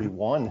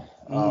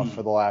 4-2-3-1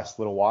 for the last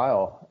little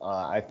while.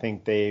 I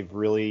think they've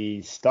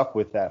really stuck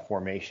with that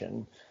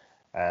formation,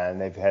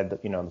 and they've had the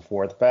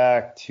 4th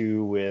back,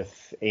 2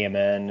 with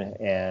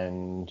AMN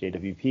and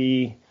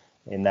JWP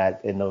in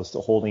those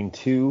holding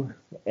 2,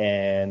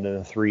 and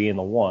the 3 in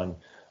the 1.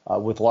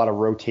 With a lot of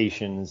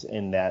rotations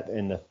in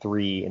the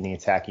 3 in the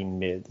attacking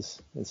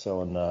mids, and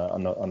so on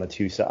the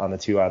 2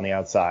 on the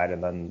outside,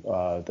 and then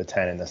the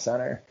 10 in the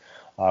center,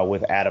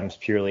 with Adams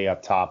purely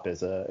up top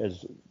as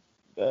an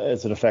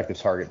effective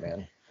target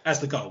man. As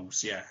the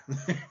goals, yeah,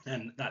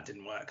 and that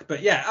didn't work.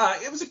 But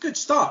it was a good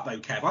start though,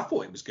 Kev. I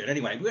thought it was good.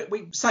 Anyway,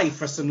 we saved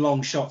for some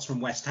long shots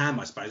from West Ham,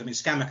 I suppose. I mean,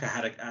 Scamacca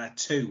had a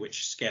 2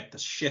 which scared the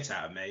shit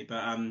out of me,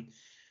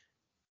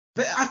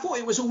 But I thought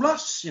it was all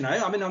us,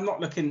 I mean, I'm not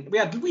looking.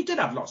 We did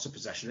have lots of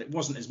possession. It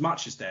wasn't as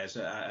much as theirs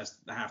as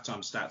the halftime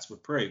stats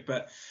would prove.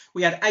 But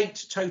we had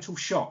 8 total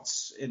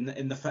shots in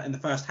the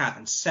first half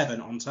and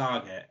 7 on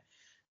target.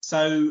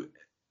 So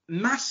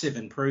massive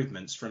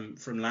improvements from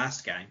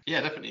last game. Yeah,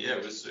 definitely. Yeah,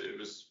 it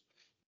was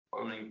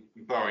I mean,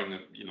 barring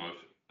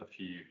a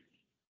few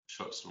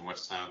shots from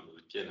West Ham at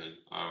the beginning,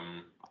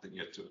 I think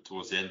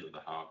towards the end of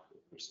the half,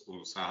 it was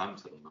all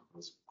Southampton. I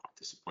was quite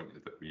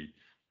disappointed that we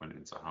went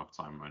into half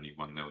time only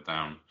 1-0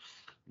 down.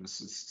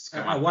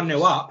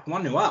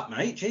 1-0 up,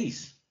 mate.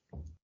 Jeez.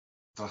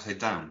 Did I say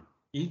down?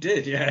 You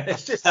did, yeah.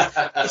 It's just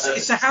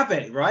it's a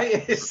habit, right?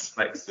 It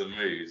reflects the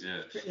mood,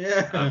 yeah.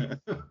 Yeah.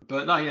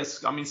 But no,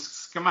 yes. I mean,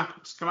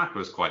 Scamacca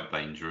was quite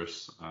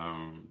dangerous.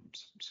 I'm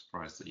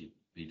surprised that he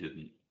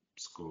didn't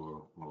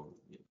score. Or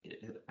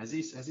has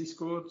he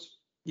scored?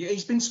 Yeah,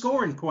 he's been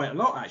scoring quite a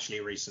lot actually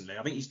recently.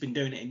 I think he's been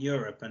doing it in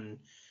Europe, and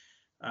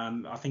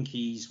I think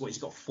he's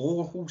got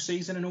 4 all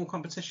season in all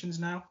competitions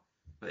now.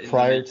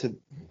 Prior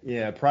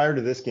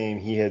to this game,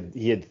 he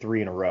had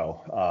 3 in a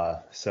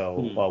row.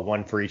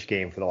 One for each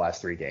game for the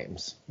last 3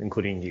 games,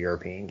 including the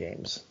European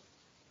games.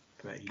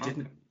 But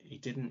he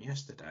didn't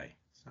yesterday.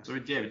 So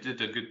we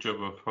did a good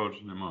job of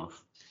holding him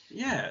off.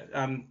 Yeah,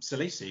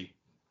 Salisi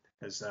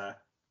has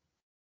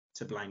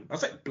to blame. I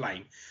say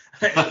blame.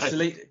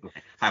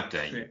 How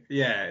dare you?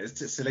 Yeah,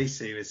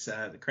 Salisi was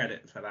the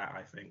credit for that.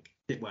 I think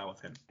did well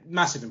with him.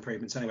 Massive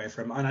improvements anyway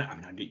from.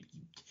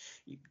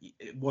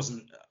 It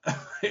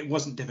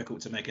wasn't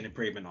difficult to make an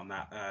improvement on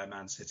that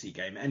Man City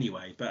game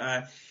anyway.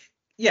 But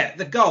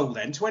the goal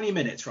then, 20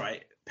 minutes,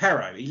 right?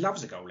 Perraud, he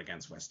loves a goal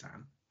against West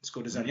Ham.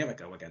 Scored his only other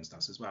goal against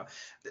us as well.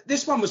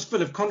 This one was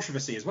full of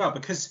controversy as well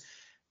because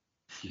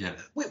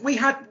we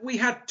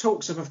had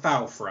talks of a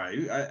foul throw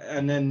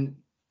and then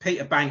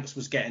Peter Banks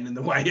was getting in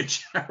the way of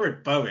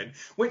Jarrod Bowen,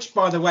 which,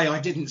 by the way, I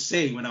didn't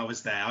see when I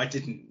was there. I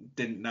didn't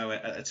know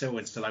it at all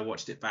until I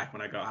watched it back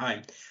when I got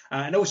home.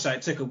 And also,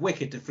 it took a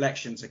wicked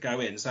deflection to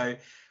go in. So,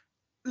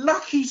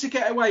 lucky to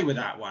get away with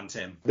that one,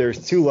 Tim.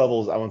 There's 2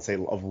 levels, I won't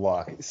say, of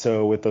luck.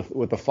 So, with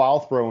the foul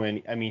throw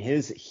in, I mean,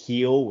 his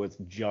heel was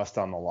just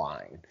on the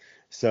line.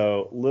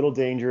 So, little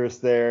dangerous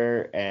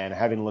there. And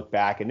having looked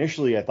back,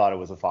 initially, I thought it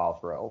was a foul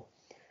throw.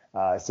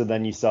 So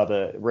then you saw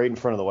right in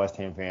front of the West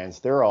Ham fans,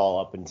 they're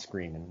all up and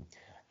screaming.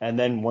 And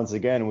then once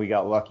again, we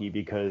got lucky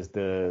because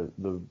the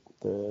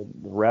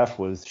ref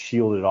was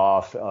shielded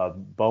off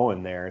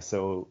Bowen there.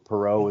 So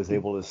Perraud was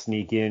able to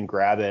sneak in,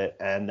 grab it,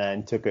 and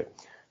then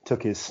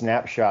took his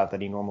snapshot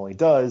that he normally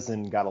does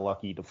and got a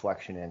lucky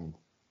deflection in.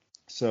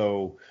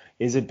 So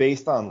is it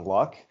based on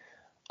luck?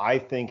 I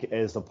think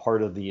as a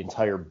part of the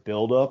entire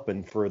buildup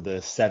and for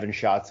the 7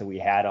 shots that we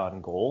had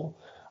on goal,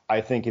 I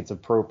think it's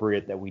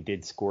appropriate that we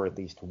did score at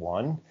least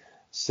 1.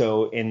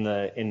 So in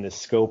the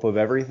scope of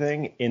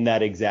everything, in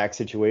that exact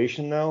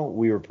situation, though,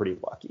 we were pretty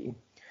lucky.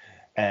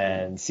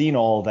 And seeing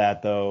all of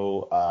that,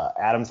 though,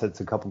 Adams had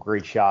a couple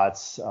great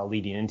shots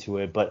leading into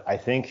it. But I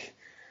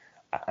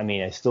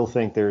still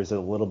think there's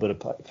a little bit of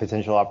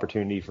potential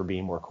opportunity for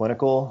being more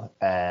clinical.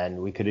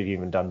 And we could have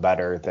even done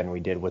better than we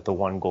did with the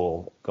 1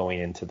 goal going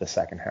into the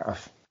second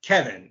half.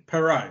 Kevin,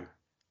 Perraud.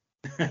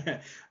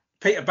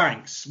 Peter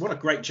Banks, what a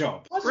great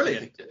job.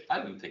 Brilliant. I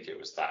didn't think it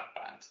was that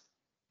bad.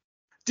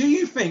 Do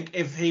you think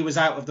if he was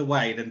out of the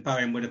way, then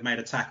Bowen would have made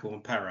a tackle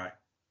on Perraud?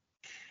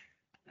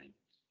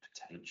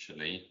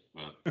 Potentially,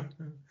 but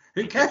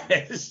who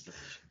cares?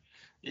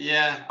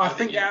 Yeah. I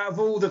think out of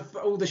all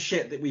the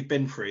shit that we've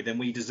been through, then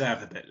we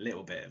deserve a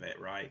little bit of it,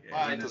 right?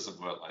 Well, it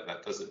doesn't work like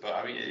that, does it? But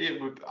I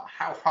mean,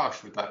 how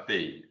harsh would that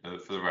be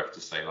for the ref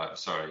to say, like,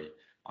 sorry,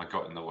 I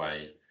got in the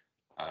way,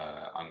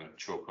 I'm going to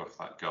chalk off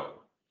that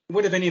goal?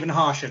 Would have been even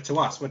harsher to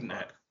us, wouldn't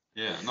it?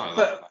 Yeah,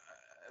 no.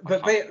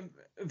 But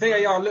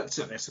VAR looked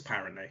at this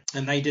apparently,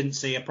 and they didn't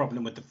see a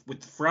problem with the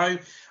throw.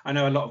 I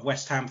know a lot of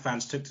West Ham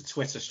fans took to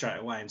Twitter straight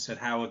away and said,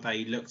 how have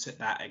they looked at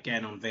that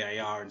again on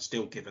VAR and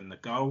still given the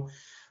goal?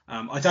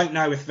 I don't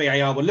know if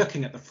VAR were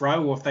looking at the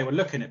throw or if they were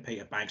looking at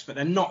Peter Banks, but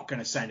they're not going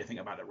to say anything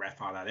about the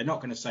ref, are they? They're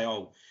not going to say,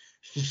 oh,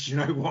 you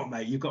know what,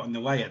 mate, you got in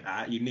the way of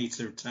that. You need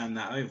to turn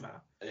that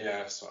over.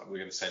 Yeah, so we're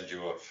going to send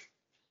you off.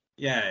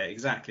 Yeah,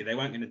 exactly. They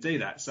weren't going to do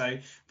that. So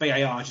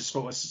VAR just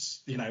thought,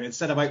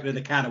 instead of opening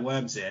a can of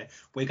worms here,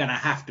 we're going to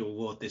have to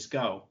award this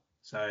goal.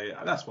 So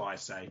that's why I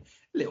say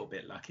a little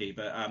bit lucky,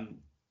 but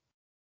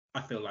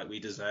I feel like we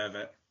deserve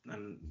it.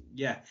 And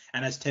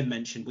as Tim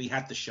mentioned, we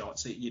had the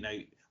shots.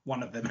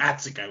 One of them had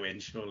to go in,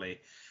 surely,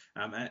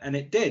 and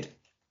it did.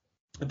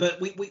 But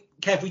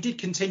Kev, we did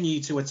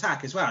continue to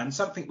attack as well, and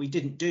something we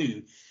didn't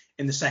do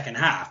in the second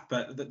half.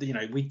 But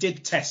we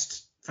did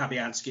test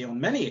Fabianski on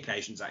many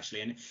occasions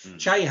actually, and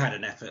Che had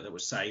an effort that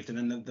was saved, and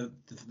then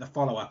the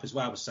follow up as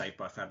well was saved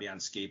by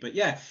Fabianski. But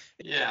I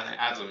think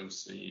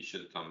Adams, you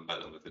should have done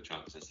better with the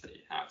chances that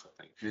you had.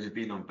 I think if he'd have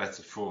been on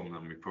better form,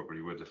 then we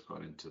probably would have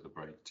gone into the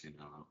break 2-0.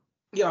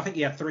 Yeah, I think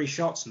he had 3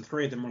 shots and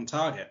 3 of them were on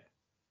target.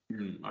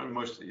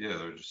 Mostly, they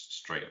were just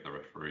straight at the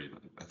referee.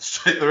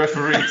 Straight at the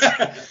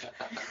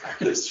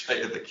referee.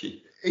 Straight at the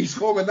keeper. He's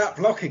forming that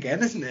block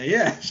again, isn't he?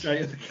 Yeah,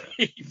 straight at the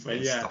keeper.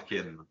 Yeah. Stuck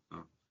in.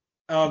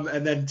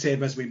 And then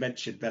Tim, as we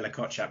mentioned, Bella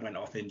Kotchap went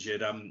off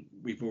injured.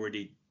 We've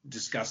already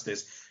discussed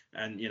this,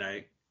 and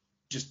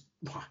just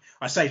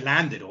I say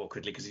landed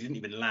awkwardly because he didn't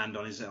even land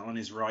on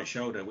his right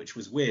shoulder, which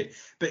was weird.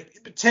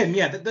 But Tim,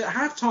 yeah, the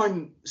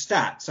halftime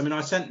stats. I mean,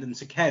 I sent them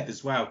to Kev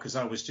as well because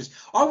I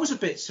was a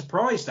bit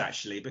surprised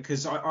actually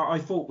because I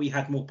thought we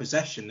had more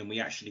possession than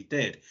we actually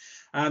did.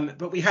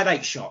 But we had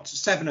 8 shots,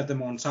 7 of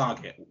them on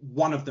target,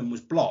 1 of them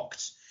was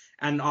blocked,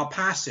 and our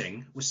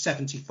passing was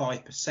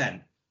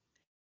 75%.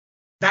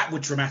 That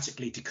would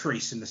dramatically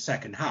decrease in the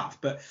second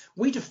half. But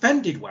we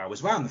defended well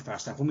as well in the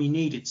first half when we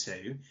needed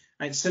to.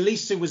 And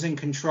Salisu was in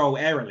control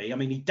aerially. I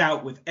mean, he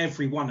dealt with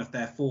every one of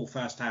their 4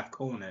 first half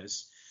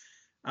corners.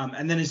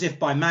 And then as if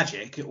by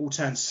magic, it all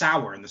turned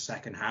sour in the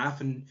second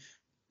half and,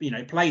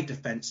 played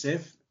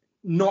defensive,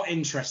 not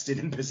interested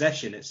in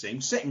possession, it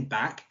seemed, sitting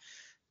back,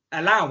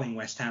 allowing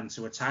West Ham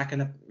to attack.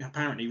 And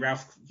apparently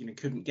Ralph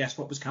couldn't guess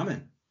what was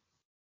coming.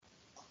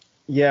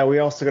 Yeah, we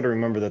also got to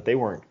remember that they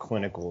weren't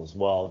clinical as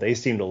well. They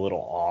seemed a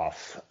little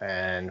off,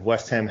 and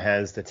West Ham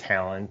has the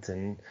talent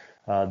and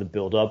the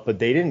build-up, but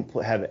they didn't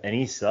have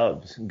any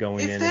subs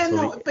going in.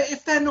 But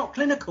if they're not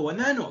clinical and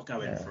they're not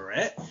going for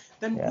it,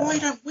 then why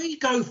don't we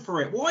go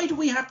for it? Why do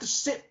we have to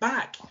sit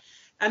back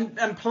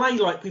and play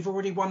like we've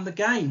already won the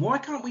game? Why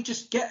can't we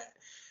just get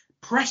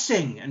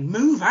pressing and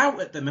move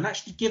out at them and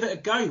actually give it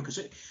a go? Because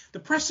the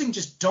pressing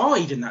just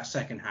died in that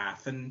second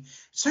half, and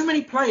so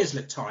many players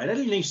looked tired.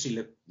 Elinisi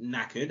looked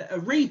knackered.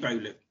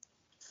 Aribo looked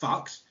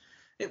fucked.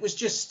 It was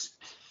just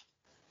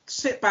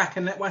sit back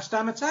and let West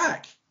Ham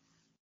attack.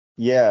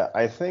 Yeah,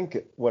 I think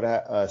what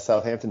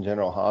Southampton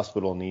General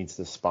Hospital needs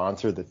to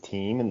sponsor the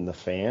team and the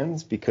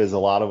fans, because a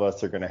lot of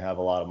us are going to have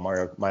a lot of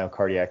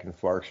myocardiac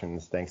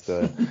infarctions thanks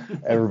to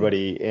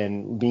everybody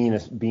and being a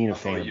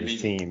fan of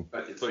this team.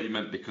 I thought you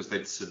meant because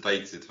they'd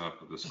sedated half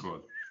of the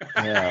squad.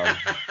 Yeah,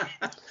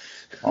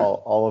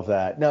 all of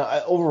that.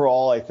 Now,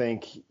 overall, I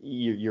think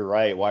you're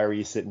right. Why are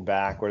you sitting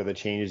back? What are the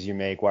changes you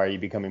make? Why are you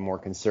becoming more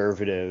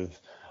conservative?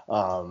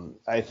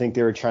 I think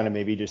they were trying to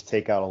maybe just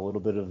take out a little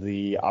bit of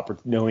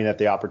knowing that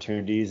the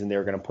opportunities and they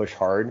were going to push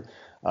hard.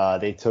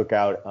 They took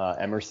out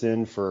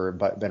Emerson for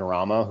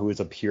Benrahma, who is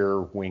a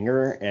pure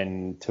winger,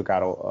 and took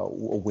out a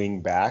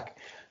wing back.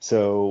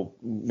 So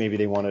maybe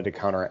they wanted to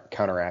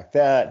counteract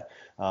that.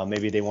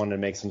 Maybe they wanted to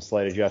make some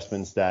slight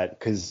adjustments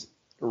because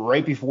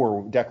right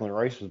before Declan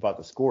Rice was about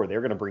to score, they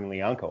were going to bring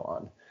Lianco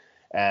on.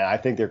 And I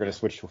think they're going to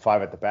switch to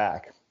 5 at the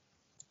back.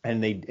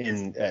 And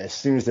as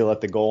soon as they let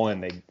the goal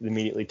in, they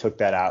immediately took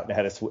that out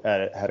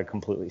and had to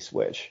completely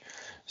switch.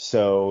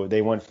 So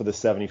they went for the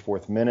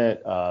 74th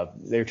minute.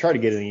 They tried to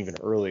get it even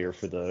earlier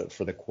for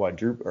the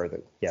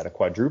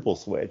quadruple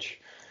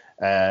switch.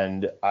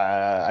 And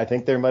I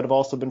think they might have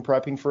also been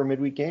prepping for a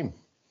midweek game.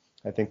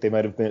 I think they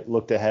might have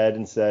looked ahead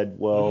and said,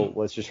 well,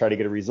 let's just try to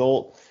get a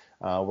result.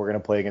 We're going to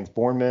play against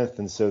Bournemouth,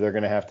 and so they're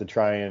going to have to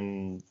try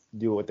and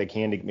do what they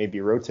can to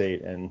maybe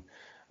rotate. And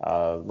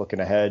looking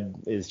ahead,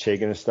 is Che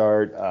going to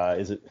start?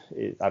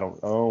 I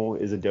don't know.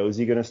 Is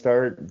Edozie going to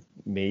start?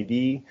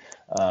 Maybe.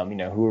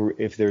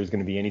 If there's going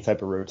to be any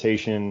type of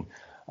rotation,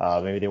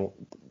 maybe they won't.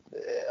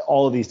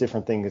 All of these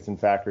different things and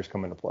factors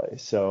come into play.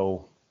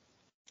 So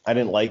I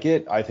didn't like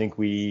it. I think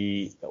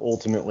we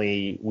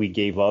ultimately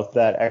gave up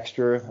that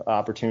extra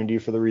opportunity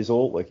for the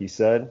result, like you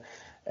said.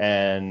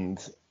 And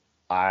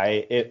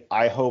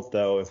I hope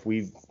though,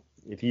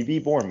 if you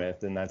beat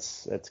Bournemouth, then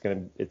it's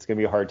gonna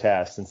be a hard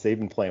task since they've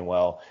been playing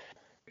well.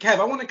 Kev,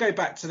 I want to go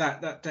back to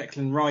that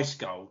Declan Rice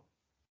goal.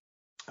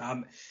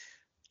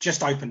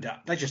 Just opened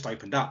up. They just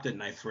opened up, didn't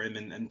they, for him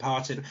and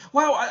parted?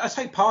 Well, I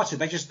say parted.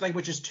 They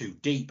were just too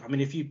deep. I mean,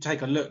 if you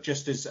take a look,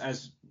 just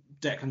as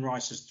Declan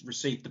Rice has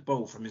received the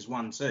ball from his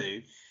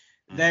 1-2,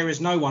 there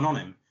is no one on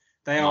him.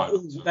 They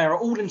are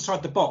all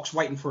inside the box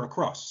waiting for a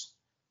cross,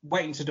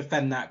 waiting to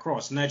defend that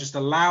cross, and they're just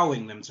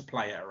allowing them to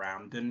play it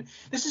around. And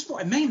this is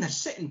what I mean. They're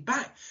sitting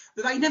back.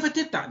 They never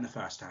did that in the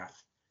first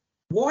half.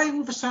 Why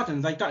all of a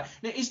sudden they don't?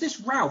 Now, is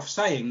this Ralph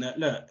saying that,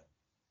 look,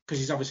 because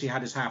he's obviously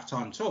had his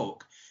halftime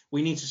talk,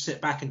 we need to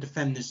sit back and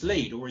defend this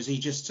lead? Or is he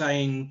just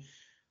saying,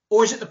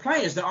 or is it the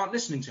players that aren't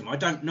listening to him? I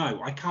don't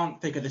know. I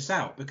can't figure this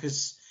out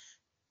because,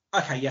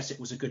 okay, yes, it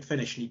was a good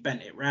finish and he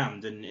bent it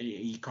round and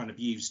he kind of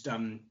used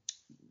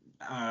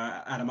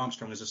Adam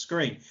Armstrong as a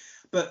screen.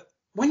 But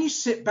when you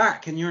sit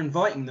back and you're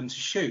inviting them to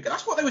shoot,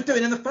 that's what they were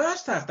doing in the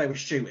first half. They were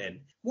shooting.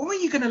 Why are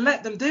you going to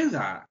let them do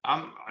that?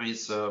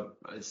 It's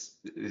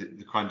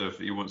the kind of,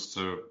 he wants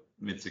to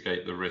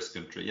mitigate the risk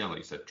and like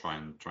you said, try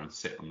and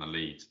sit on the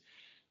lead.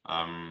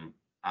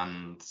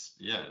 And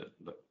yeah,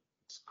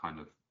 it's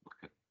kind of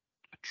like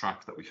a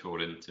trap that we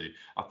fall into.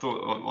 I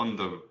thought on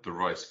the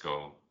Rice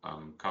goal,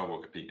 Kyle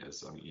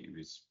Walker-Peters, he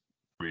was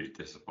really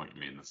disappointing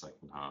me in the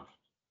second half.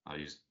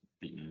 He was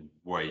beaten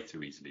way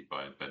too easily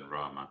by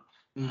Benrahma.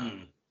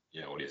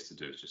 All he has to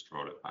do is just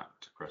roll it back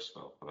to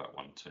Cresswell for that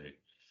 1-2.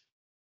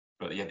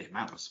 But yeah, the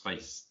amount of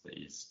space that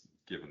he's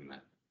given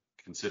there,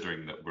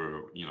 considering that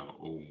we're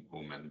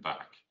all men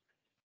back,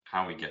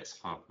 how he gets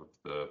half of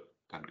the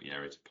penalty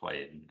area to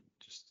play in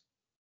just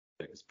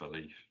beggars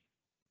belief.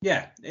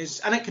 Yeah,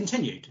 and it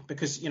continued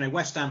because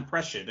West Ham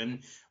pressured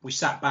and we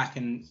sat back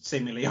and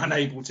seemingly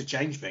unable to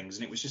change things,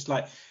 and it was just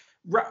like,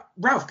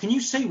 Ralph, can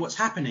you see what's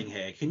happening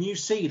here? Can you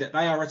see that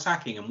they are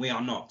attacking and we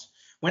are not?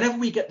 Whenever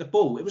we get the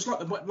ball, it was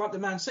like the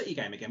Man City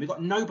game again. We've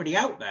got nobody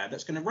out there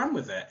that's going to run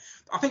with it.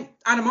 I think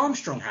Adam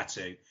Armstrong had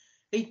to.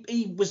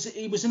 He was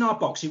in our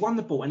box. He won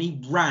the ball and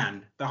he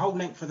ran the whole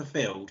length of the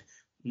field.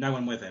 No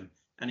one with him.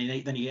 And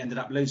then he ended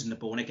up losing the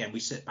ball. And again, we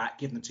sit back,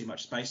 give them too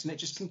much space, and it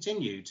just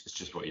continued. It's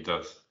just what he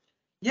does.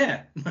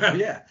 Yeah,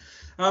 yeah.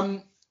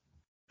 And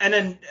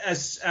then,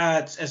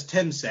 as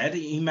Tim said,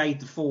 he made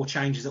the 4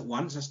 changes at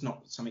once. That's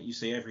not something you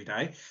see every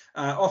day.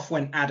 Off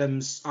went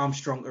Adams,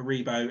 Armstrong,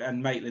 Aribo,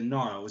 and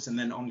Maitland-Niles. And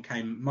then on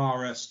came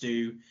Mara,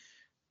 Stu,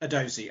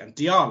 Edozie, and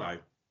Diallo.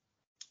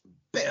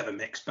 Bit of a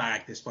mixed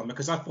bag, this one,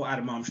 because I thought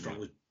Adam Armstrong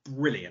was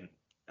brilliant.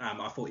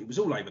 I thought he was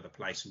all over the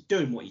place and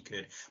doing what he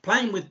could,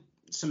 playing with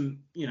some,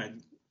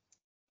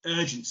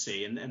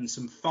 urgency and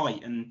some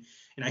fight. And,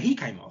 he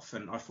came off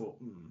and I thought,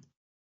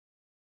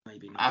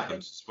 maybe not.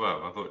 Adams as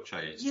well. I thought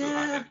Che still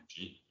had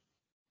energy.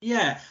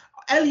 Yeah.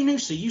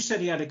 Elyounoussi, you said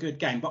he had a good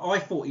game, but I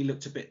thought he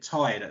looked a bit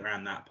tired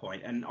around that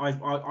point. And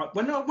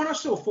when I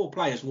saw 4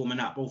 players warming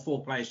up, all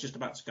 4 players just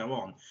about to go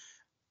on,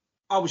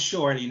 I was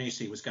sure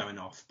Elyounoussi was going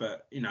off.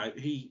 But,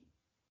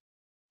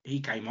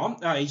 he came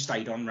on. He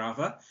stayed on,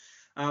 rather.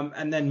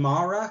 And then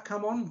Mara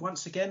come on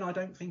once again. I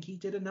don't think he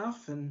did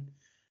enough. And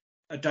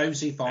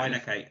Edozie, fine,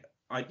 okay.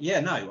 And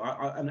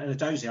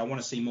Edozie, I want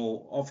to see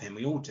more of him.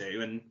 We all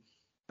do. And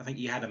I think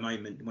he had a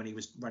moment when he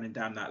was running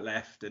down that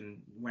left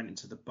and went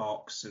into the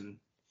box and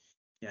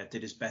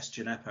did his best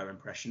Gineppo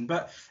impression.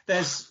 But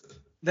there's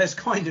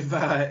kind of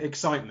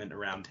excitement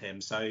around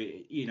him. So,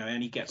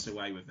 and he gets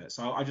away with it.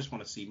 So I just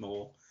want to see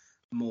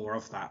more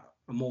of that,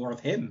 more of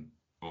him.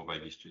 More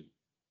baby Stu.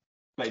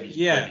 Baby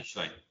Che.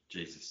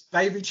 Jesus.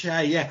 Baby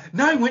Che, yeah.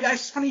 No,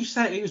 it's funny you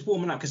say he was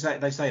warming up because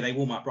they say they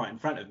warm up right in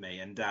front of me,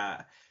 and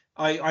I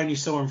only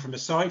saw him from a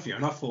side view,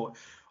 and I thought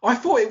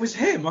it was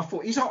him. I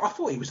thought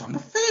he was on the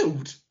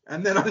field,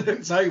 and then I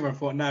looked over and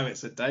thought, no,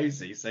 it's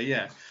Edozie. So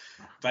yeah,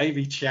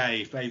 Baby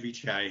Che,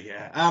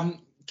 yeah.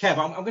 Kev,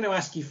 I'm going to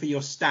ask you for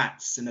your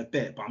stats in a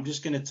bit, but I'm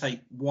just going to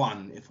take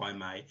one, if I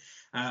may.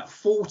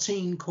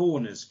 14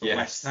 corners for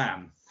West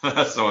Ham.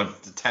 That's on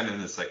 10 in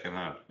the second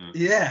half.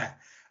 Yeah.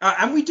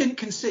 And we didn't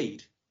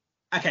concede.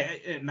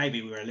 Okay,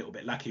 maybe we were a little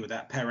bit lucky with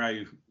that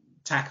Perrault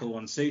tackle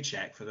on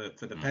Souček for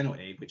the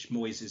penalty, which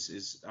Moyes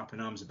is up in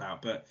arms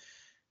about. But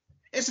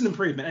it's an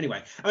improvement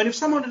anyway. I mean, if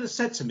someone had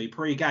said to me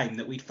pre-game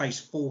that we'd face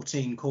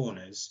 14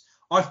 corners,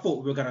 I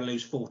thought we were going to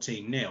lose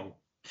 14-0.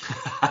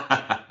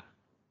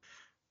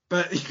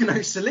 But,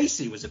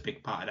 Salisi was a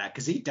big part of that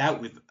because he dealt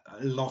with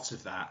a lot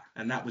of that.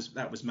 And that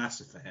was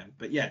massive for him.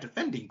 But, yeah,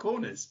 defending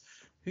corners.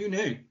 Who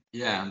knew?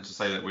 Yeah, and to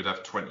say that we'd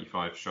have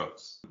 25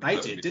 shots. They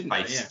did, didn't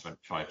they? Yeah.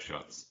 25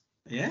 shots.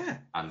 Yeah.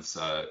 And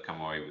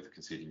come away with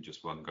conceding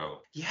just 1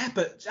 goal. Yeah,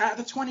 but out of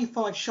the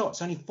 25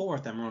 shots, only 4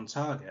 of them were on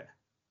target.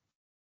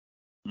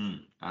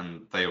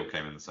 And they all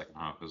came in the second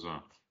half as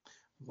well.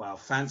 Well,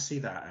 fancy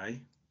that, eh?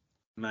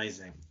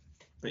 Amazing.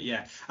 But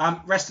yeah,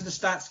 rest of the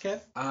stats,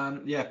 Kev?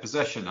 Yeah,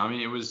 possession. I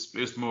mean, it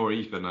was more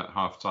even at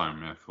half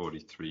time,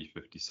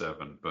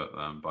 43-57,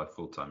 but by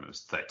full time it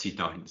was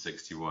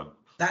 39-61.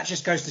 That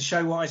just goes to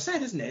show what I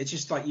said, isn't it? It's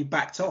just like you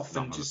backed off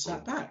and just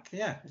sat back.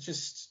 Yeah, it's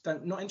just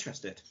not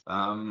interested.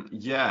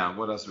 Yeah,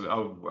 what else?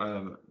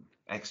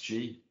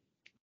 XG.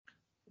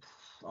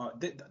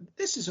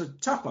 This is a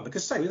tough one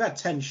because, say, we've had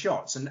 10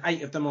 shots and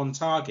 8 of them on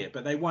target,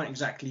 but they weren't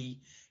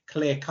exactly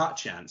clear-cut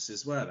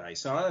chances, were they?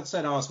 So I'd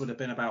said ours would have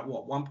been about,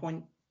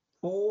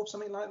 1.4,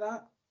 something like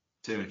that?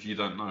 Tim, if you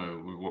don't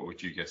know, what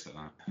would you guess at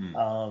that?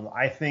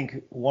 I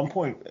think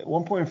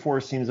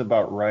 1.4 seems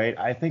about right.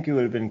 I think it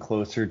would have been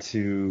closer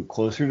to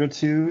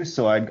 2.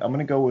 So I'm going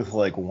to go with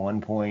like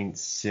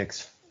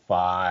 1.65,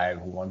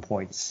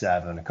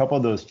 1.7. A couple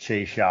of those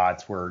chase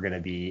shots were going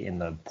to be in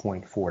the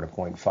 0.4 to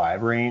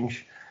 0.5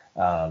 range.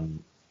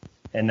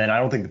 And then I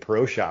don't think the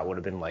pro shot would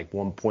have been like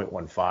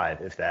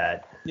 1.15, if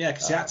that. Yeah,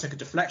 because that took a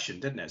deflection,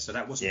 didn't it? So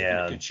that wasn't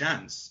a good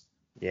chance.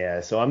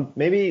 Yeah, so I'm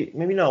maybe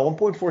no.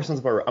 1.4 sounds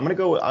about right. I'm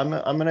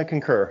gonna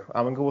concur.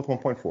 I'm gonna go with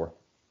 1.4.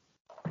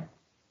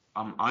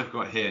 I've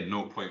got here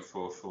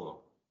 0.44.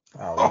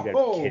 Oh,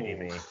 you're kidding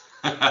me.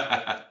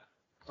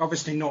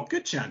 Obviously not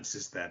good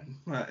chances then.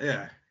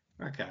 Yeah.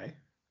 Okay.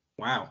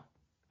 Wow.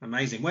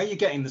 Amazing. Where are you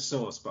getting the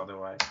source, by the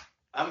way?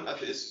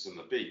 This is on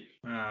the beat.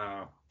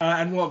 Oh.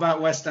 And what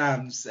about West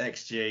Ham's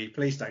XG?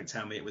 Please don't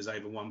tell me it was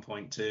over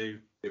 1.2.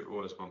 It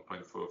was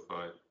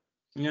 1.45.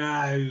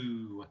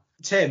 No.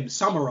 Tim,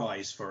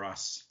 summarise for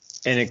us.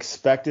 An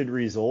expected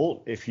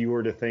result, if you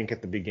were to think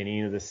at the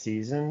beginning of the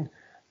season,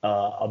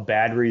 a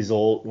bad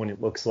result when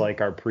it looks like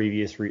our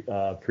previous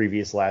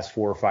last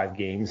 4 or 5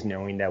 games,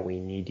 knowing that we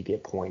need to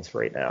get points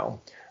right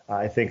now.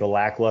 I think a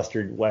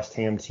lackluster West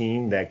Ham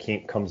team that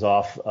comes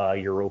off a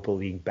Europa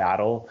League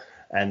battle,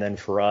 and then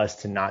for us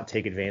to not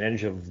take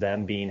advantage of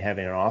them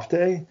having an off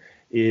day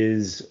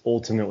is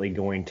ultimately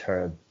going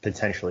to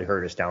potentially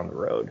hurt us down the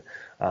road.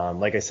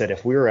 Like I said,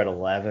 if we were at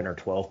 11 or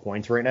 12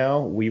 points right now,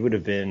 we'd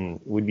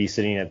be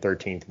sitting at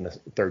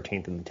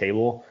 13th in the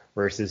table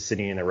versus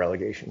sitting in a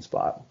relegation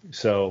spot.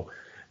 So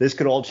this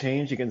could all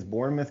change against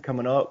Bournemouth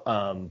coming up,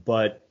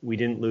 but we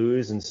didn't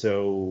lose, and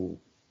so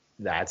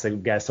that's, I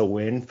guess, a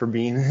win for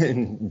being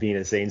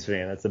a Saints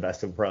fan. That's the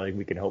best of probably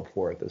we can hope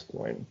for at this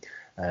point.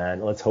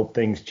 And let's hope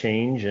things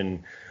change.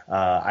 And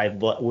I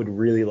would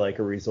really like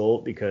a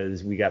result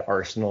because we got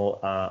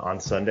Arsenal on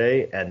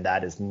Sunday, and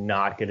that is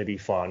not going to be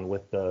fun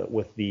with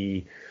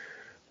the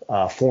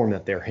form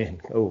that they're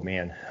in. Oh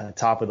man,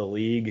 top of the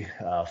league,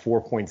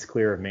 4 points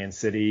clear of Man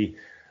City.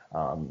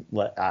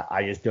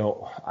 I just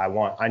don't.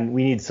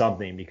 We need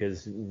something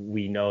because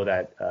we know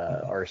that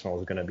Arsenal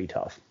is going to be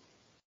tough.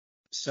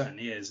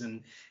 Certainly is.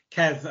 And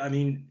Kev, I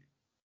mean,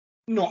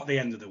 not the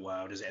end of the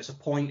world, is it? It's a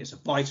point. It's a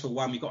vital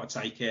one. We've got to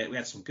take it. We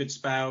had some good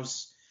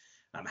spells,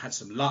 had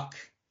some luck,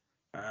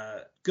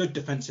 good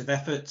defensive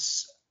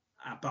efforts.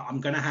 But I'm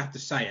going to have to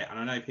say it, and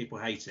I know people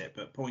hate it,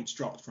 but points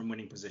dropped from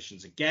winning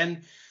positions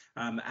again.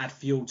 Add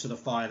fuel to the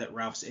fire that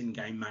Ralph's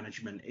in-game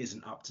management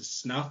isn't up to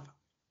snuff.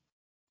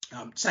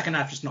 Second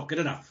half just not good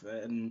enough.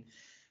 And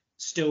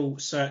still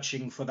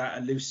searching for that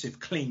elusive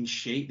clean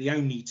sheet, the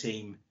only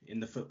team in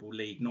the Football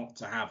League not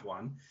to have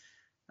one.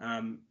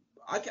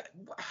 I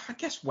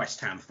guess West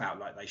Ham felt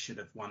like they should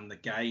have won the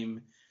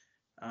game.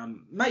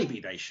 Maybe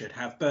they should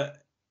have,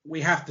 but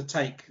we have to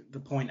take the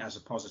point as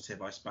a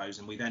positive, I suppose,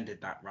 and we've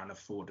ended that run of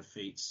 4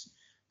 defeats.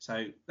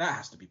 So that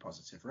has to be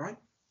positive, right?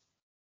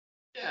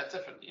 Yeah,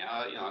 definitely.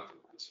 I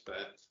think that's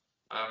fair.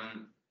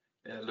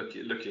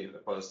 Looking at the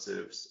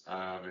positives,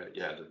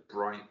 the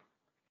bright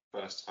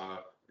first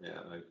half,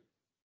 the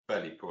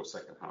fairly poor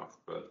second half,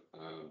 but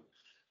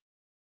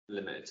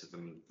limited to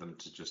them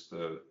to just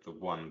the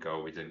one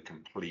goal. We didn't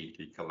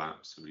completely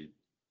collapse. We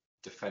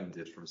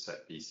defended from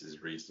set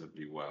pieces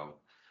reasonably well.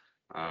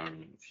 A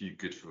few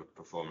good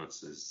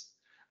performances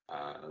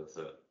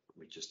that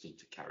we just need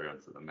to carry on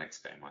to the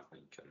next game, I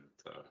think.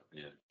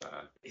 And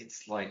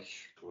it's like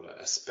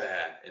a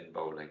spare in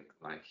bowling.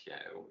 Like,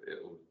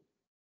 it'll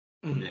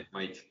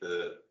make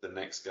the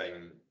next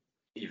game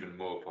even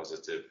more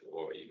positive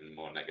or even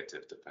more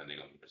negative depending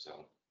on the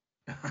result.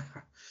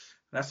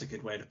 That's a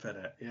good way to put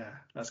it. Yeah,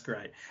 that's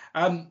great.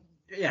 Man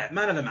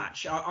of the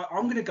match.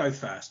 I'm going to go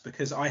first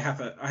because I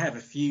have a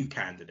few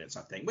candidates,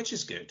 I think, which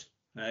is good.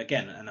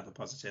 Again, another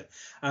positive.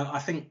 I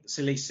think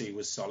Salisu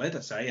was solid,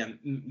 I'd say, and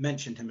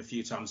mentioned him a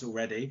few times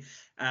already.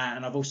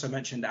 And I've also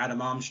mentioned Adam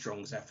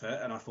Armstrong's effort,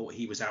 and I thought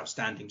he was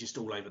outstanding just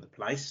all over the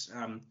place.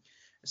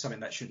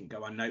 Something that shouldn't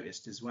go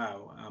unnoticed as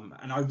well.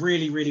 And I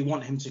really, really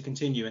want him to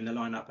continue in the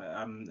lineup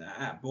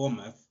at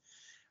Bournemouth.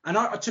 And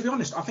to be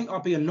honest, I think I'll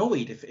be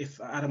annoyed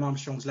if Adam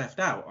Armstrong's left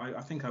out.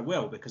 I think I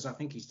will, because I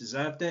think he's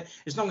deserved it,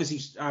 as long as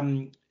he's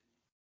had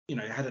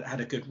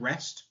a good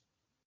rest.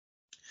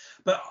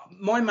 But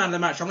my man of the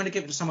match, I'm going to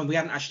give it to someone we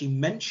haven't actually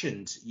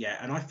mentioned yet,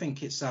 and I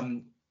think it's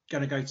going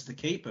to go to the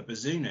keeper,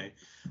 Bazunu.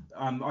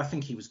 I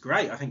think he was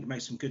great. I think he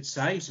made some good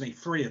saves. I mean,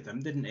 3 of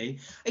them, didn't he?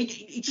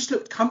 He just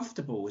looked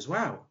comfortable as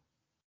well,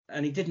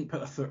 and he didn't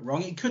put a foot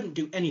wrong. He couldn't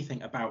do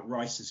anything about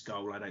Rice's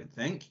goal, I don't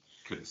think.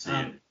 Couldn't see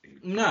anything.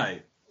 No.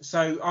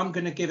 So I'm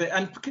going to give it,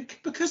 and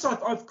because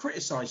I've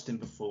criticised him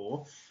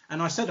before,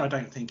 and I said I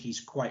don't think he's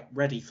quite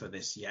ready for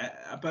this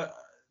yet, but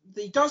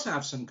he does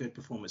have some good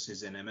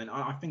performances in him, and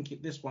I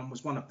think this one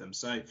was one of them.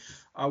 So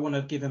I want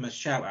to give him a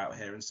shout out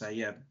here and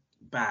say,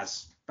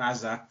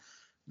 Bazza,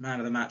 man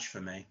of the match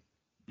for me.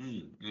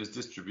 His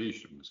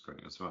distribution was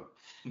great as well.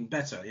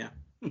 Better, yeah.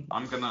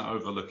 I'm going to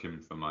overlook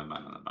him for my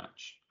man of the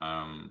match.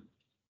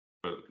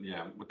 But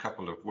yeah, a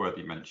couple of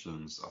worthy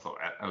mentions. I thought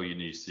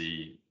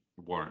El-Yunusi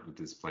warranted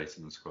his place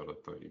in the squad. I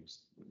thought he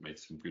made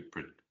some good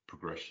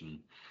progression,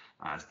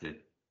 as did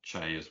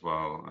Che as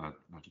well.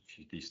 Had a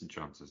few decent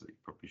chances that he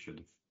probably should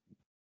have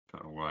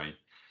put away.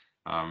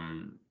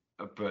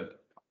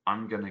 But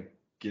I'm going to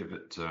give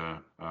it to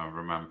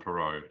Romain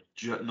Perraud,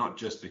 not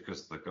just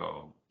because of the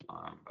goal.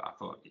 But I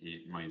thought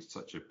he made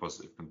such a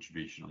positive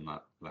contribution on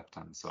that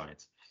left-hand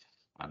side.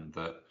 And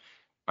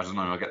I don't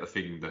know, I get the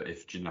feeling that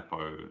if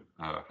Gineppo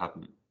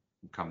hadn't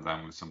come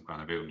down with some kind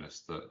of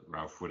illness, that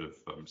Ralph would have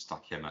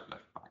stuck him at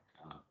left back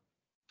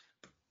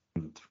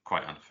and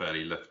quite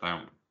unfairly left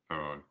out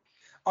Perraud.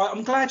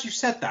 I'm glad you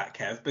said that,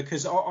 Kev,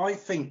 because I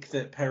think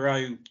that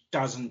Perraud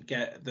doesn't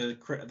get the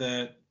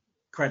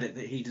credit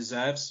that he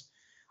deserves.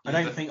 I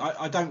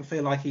don't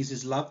feel like he's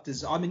as loved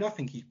as. I mean, I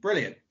think he's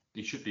brilliant.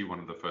 He should be one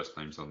of the first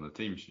names on the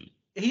team sheet.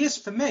 He is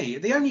for me.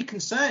 The only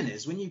concern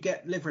is when you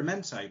get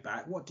Livramento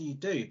back, what do you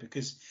do?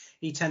 Because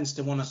he tends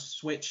to want to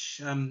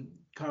switch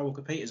Kyle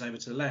Walker-Peters over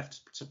to the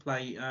left to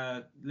play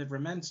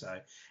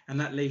Livramento, and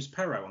that leaves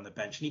Perraud on the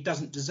bench, and he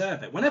doesn't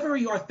deserve it. Whenever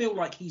I feel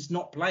like he's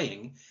not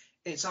playing,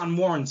 it's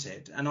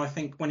unwarranted. And I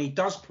think when he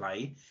does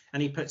play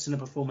and he puts in a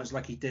performance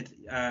like he did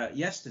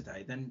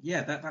yesterday, then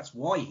that's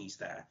why he's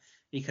there.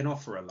 He can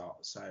offer a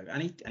lot. So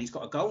and he's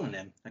got a goal in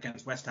him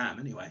against West Ham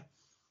anyway.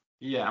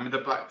 Yeah, I mean the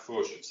back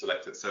four should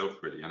select itself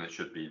really, and it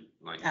should be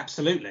like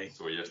absolutely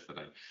saw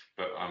yesterday.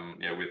 But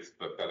with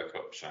the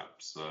Bellecote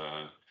chap's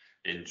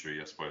injury,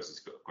 I suppose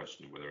it's got a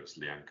question of whether it's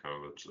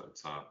Lianco or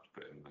Zlatan to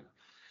put in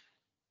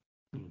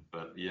there.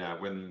 But yeah,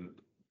 when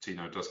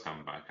Tino does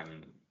come back,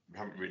 and we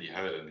haven't really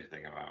heard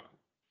anything about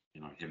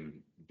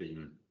him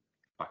being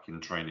back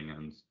in training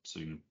and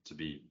soon to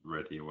be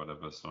ready or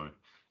whatever. So it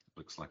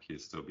looks like he'll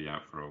still be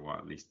out for a while,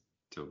 at least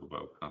till the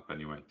World Cup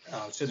anyway.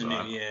 Oh, to the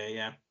new year,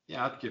 yeah.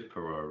 Yeah, I'd give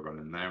Perot a run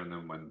in there, and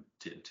then when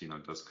Tino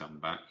does come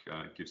back,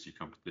 it gives you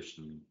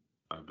competition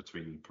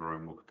between Perot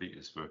and Walker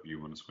Peters for if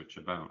you want to switch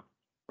about.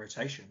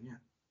 Rotation, yeah.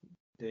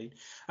 Indeed.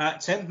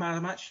 Tim, man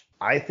of the match?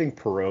 I think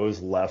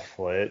Perot's left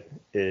foot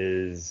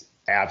is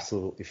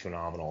absolutely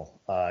phenomenal.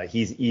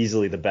 He's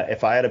easily the best.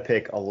 If I had to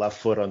pick a left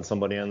foot on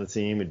somebody on the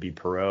team, it'd be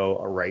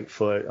Perot. A right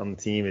foot on the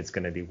team, it's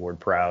going to be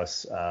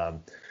Ward-Prowse.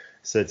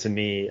 So to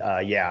me,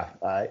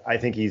 I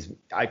think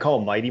I call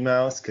him Mighty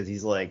Mouse because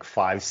he's like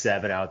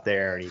 5'7" out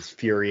there, and he's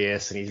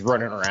furious, and he's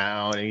running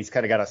around, and he's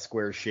kind of got a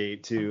square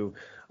shape too.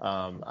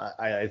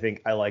 I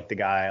think I like the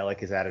guy. I like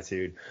his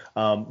attitude.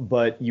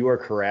 But you are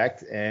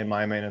correct, and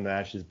my man of the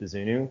match is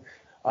Bazunu.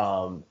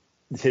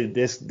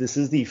 This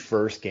is the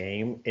first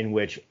game in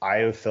which I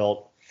have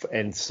felt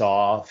and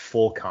saw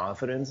full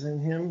confidence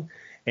in him,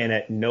 and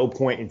at no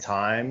point in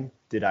time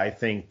did I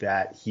think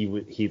that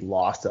he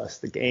lost us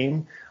the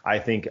game. I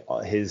think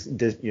his,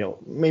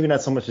 maybe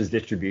not so much his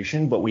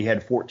distribution, but we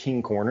had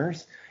 14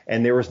 corners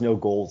and there was no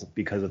goals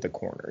because of the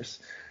corners.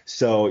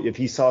 So if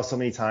he saw so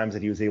many times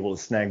that he was able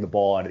to snag the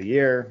ball out of the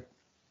air,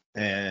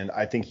 and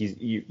I think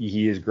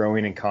he is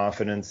growing in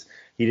confidence.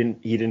 He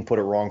didn't put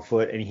a wrong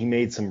foot, and he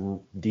made some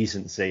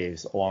decent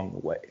saves along the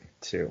way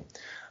too.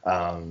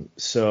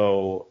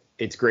 So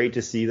it's great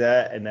to see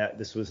that, and that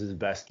this was his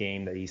best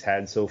game that he's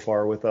had so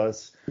far with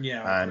us.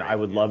 Yeah. And I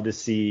would love to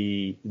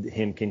see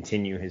him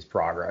continue his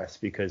progress,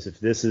 because if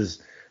this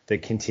is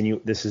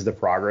the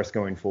progress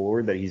going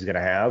forward that he's going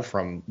to have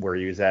from where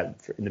he was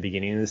at in the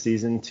beginning of the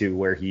season to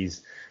where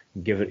he's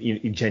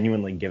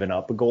genuinely given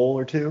up a goal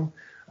or two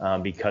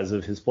because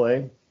of his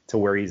play to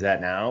where he's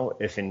at now.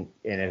 If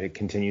it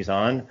continues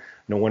on,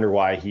 no wonder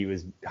why he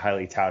was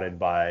highly touted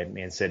by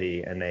Man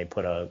City and they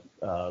put a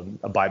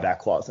buyback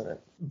clause in it.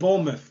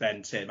 Bournemouth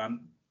then,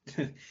 Tim.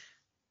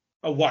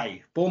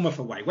 Bournemouth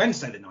away,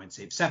 Wednesday the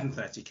 19th,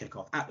 7:30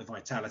 kickoff at the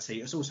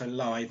Vitality. It's also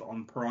live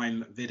on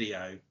Prime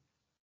Video.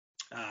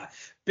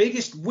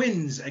 Biggest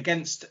wins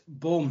against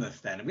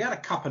Bournemouth then. We had a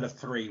couple of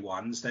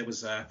 3-1s. There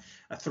was a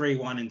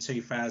 3-1 in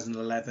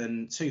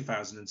 2011,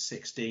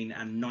 2016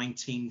 and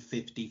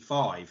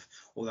 1955,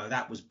 although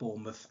that was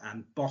Bournemouth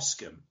and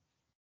Boscombe.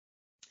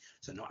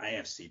 So not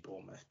AFC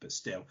Bournemouth, but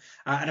still.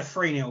 And a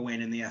 3-0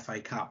 win in the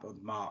FA Cup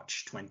of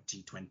March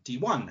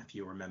 2021, if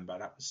you remember.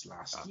 That was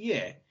last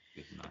year.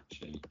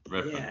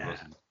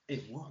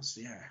 It was,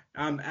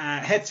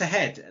 yeah.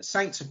 Head-to-head,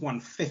 Saints have won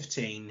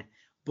 15,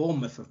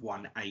 Bournemouth have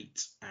won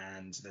 8,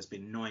 and there's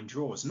been 9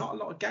 draws. Not a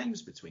lot of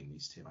games between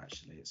these two,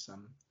 actually. It's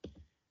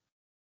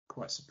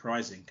quite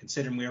surprising,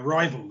 considering we're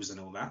rivals and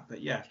all that,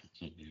 but yeah.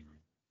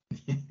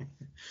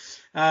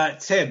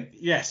 Tim,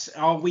 yes,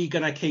 are we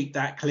going to keep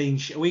that clean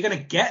sheet? Are we going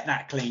to get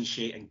that clean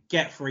sheet and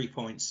get 3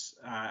 points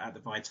at the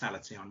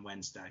Vitality on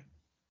Wednesday?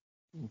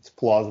 It's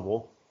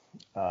plausible.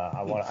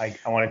 I want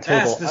to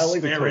total. That's the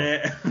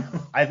spirit.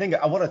 I think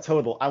I want to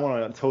total. I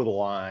want to toe the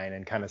line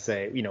and kind of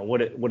say,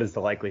 what is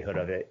the likelihood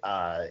of it?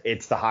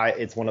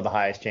 It's one of the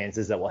highest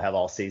chances that we'll have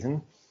all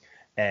season.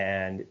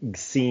 And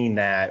seeing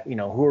that,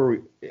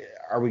 who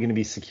are we going to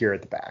be secure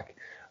at the back?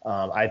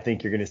 I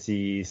think you're going to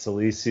see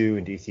Salisu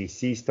and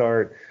DCC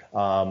start. Who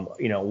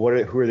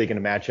are they going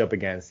to match up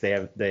against? They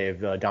have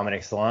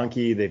Dominic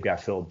Solanke, they've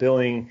got Phil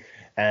Billing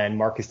and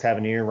Marcus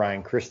Tavernier,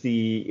 Ryan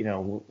Christie,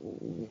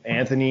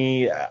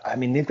 Anthony. I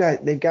mean,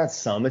 they've got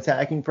some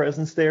attacking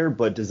presence there,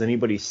 but does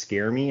anybody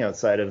scare me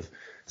outside of,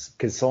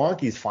 because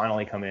Solanke's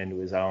finally come into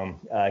his own.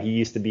 He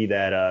used to be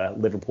that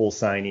Liverpool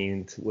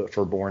signing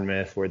for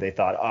Bournemouth where they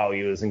thought,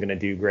 he wasn't going to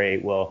do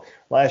great. Well,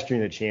 last year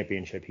in the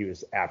Championship, he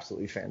was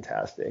absolutely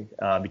fantastic.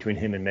 Between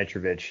him and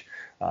Mitrovic,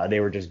 they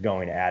were just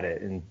going at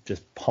it and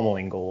just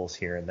pummeling goals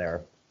here and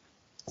there.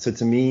 So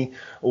to me,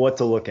 what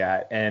to look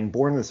at, and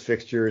Bournemouth's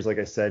fixtures, like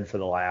I said, for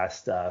the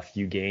last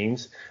few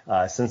games,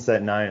 since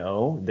that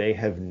 9-0, they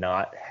have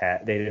not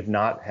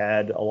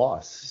had a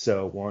loss.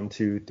 So 1,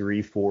 2,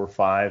 3, 4,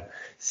 5,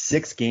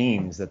 6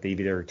 games that they've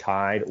either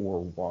tied or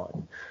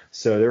won.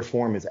 So their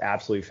form is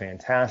absolutely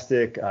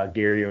fantastic.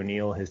 Gary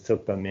O'Neill has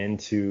took them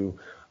into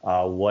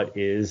what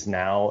is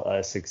now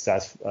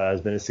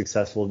has been a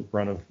successful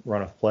run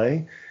of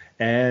play,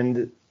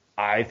 and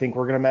I think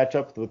we're going to match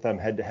up with them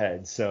head to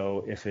head.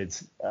 So if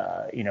it's,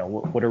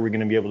 what are we going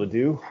to be able to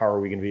do? How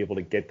are we going to be able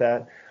to get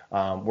that?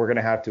 We're going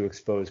to have to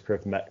expose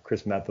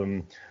Chris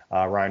Mepham,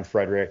 Ryan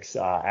Fredericks,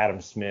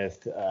 Adam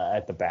Smith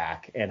at the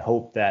back, and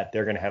hope that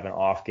they're going to have an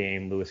off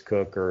game, Lewis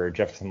Cook or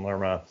Jefferson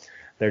Lerma.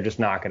 They're just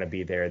not going to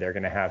be there. They're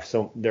going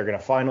to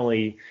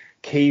finally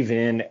cave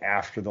in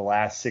after the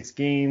last 6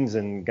 games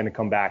and going to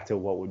come back to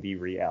what would be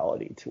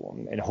reality to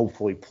them and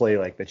hopefully play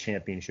like the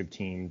championship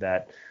team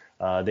that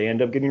they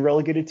end up getting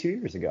relegated 2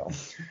 years ago.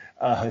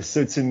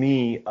 So to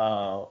me,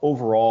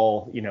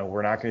 overall,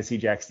 we're not going to see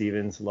Jack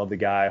Stevens. Love the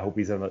guy. Hope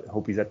he's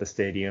at the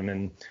stadium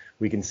and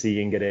we can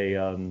see and get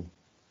a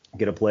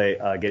get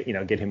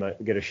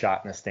a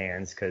shot in the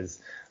stands, because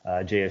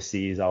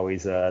JFC is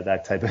always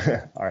that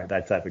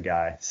type of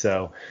guy.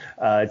 So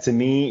to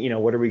me,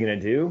 what are we going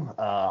to do?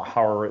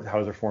 How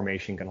is our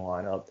formation going to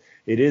line up?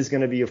 It is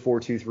going to be a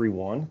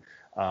 4-2-3-1.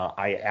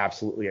 I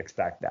absolutely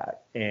expect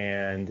that.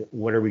 And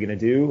what are we going to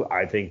do?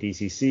 I think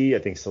DCC, I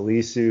think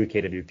Salisu,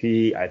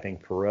 KWP, I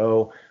think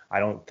Perot. I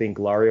don't think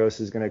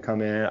Larios is going to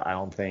come in. I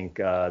don't think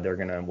they're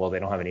going to, they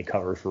don't have any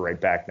cover for right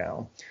back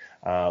now.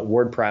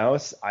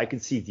 Ward-Prowse, I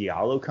could see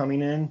Diallo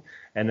coming in,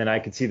 and then I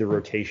could see the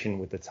rotation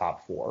with the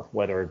top four,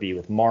 whether it be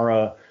with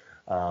Mara.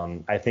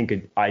 I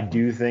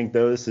do think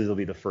this will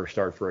be the first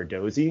start for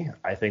Edozie.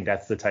 I think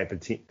that's the type of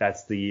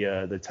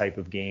the type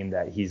of game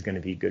that he's going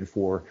to be good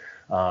for.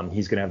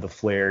 He's going to have the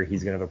flair,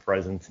 he's going to have a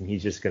presence, and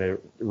he's just going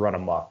to run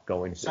amok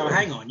going. So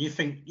hang on, you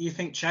think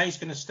Che's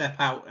going to step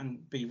out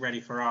and be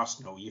ready for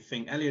Arsenal? You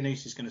think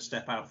Elyounoussi is going to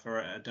step out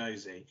for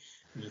Edozie,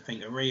 and you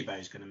think Aribo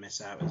is going to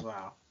miss out as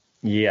well?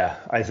 Yeah,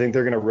 I think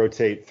they're going to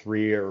rotate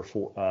 3 or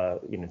 4,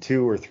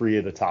 2 or 3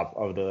 of the top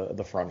of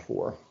the front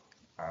four.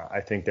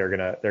 I think they're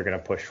gonna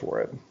push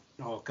for it.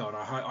 Oh God,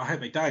 I hope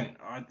they don't.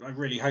 I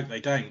really hope they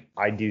don't.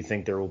 I do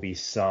think there will be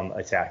some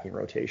attacking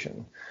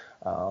rotation.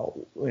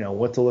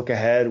 What to look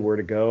ahead, where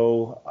to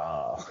go,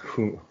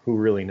 who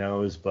really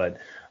knows? But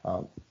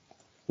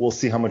we'll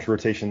see how much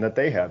rotation that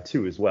they have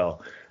too as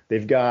well.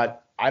 They've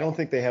got. I don't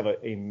think they have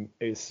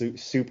a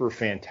super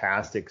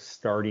fantastic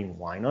starting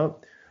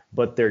lineup,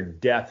 but their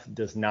depth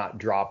does not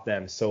drop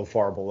them so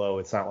far below.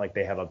 It's not like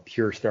they have a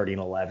pure starting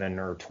 11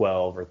 or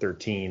 12 or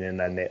 13, and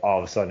then all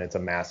of a sudden it's a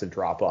massive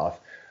drop off.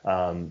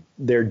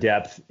 Their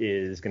depth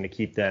is going to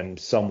keep them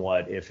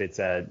somewhat. If it's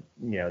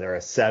they're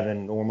a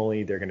 7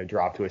 normally, they're going to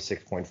drop to a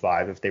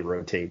 6.5 if they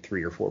rotate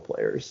 3 or 4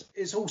 players.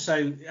 It's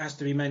also has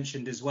to be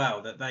mentioned as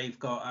well that they've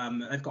got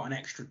an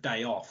extra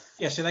day off.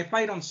 Yeah, so they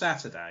played on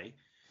Saturday.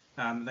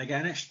 They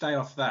get an extra day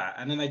off that,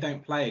 and then they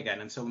don't play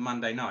again until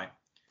Monday night.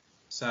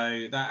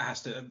 So that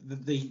has to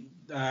the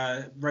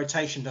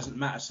rotation doesn't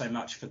matter so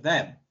much for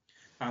them,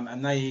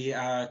 and they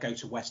go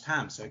to West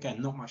Ham. So again,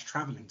 not much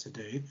travelling to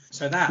do.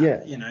 So that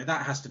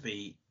that has to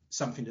be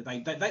something that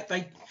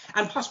they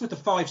and plus with the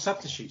 5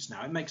 substitutes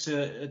now, it makes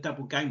a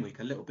double game week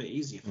a little bit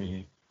easier for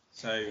you.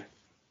 So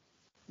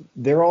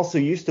they're also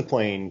used to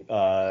playing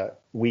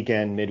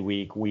weekend,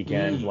 midweek,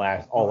 weekend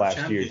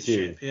last year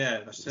too.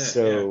 Yeah, that's it.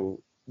 So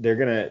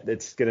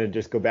it's gonna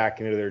just go back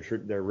into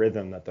their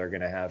rhythm that they're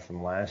gonna have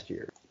from last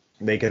year.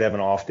 They could have an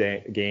off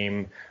day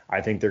game.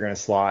 I think they're going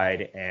to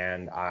slide,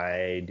 and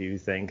I do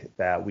think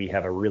that we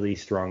have a really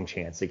strong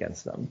chance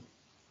against them.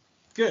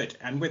 Good.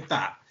 And with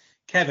that,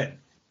 Kevin,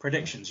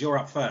 predictions. You're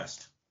up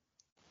first.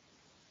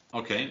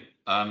 Okay.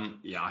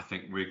 I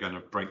think we're going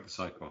to break the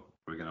cycle.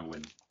 We're going to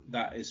win.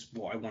 That is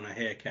what I want to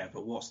hear, Kev.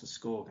 But what's the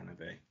score going to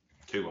be?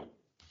 2-1.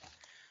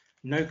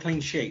 No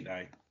clean sheet,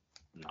 though.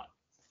 No.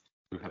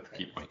 We have to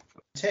keep waiting for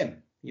it.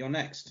 Tim, you're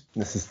next.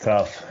 This is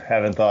tough.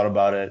 Haven't thought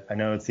about it. I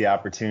know it's the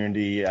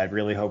opportunity. I'd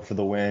really hope for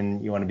the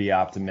win. You want to be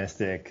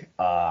optimistic.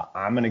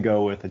 I'm going to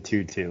go with a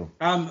 2-2.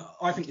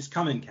 I think it's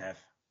coming, Kev.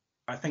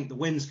 I think the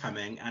win's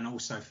coming, and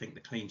also think the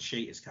clean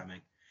sheet is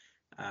coming.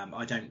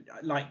 I don't,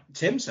 like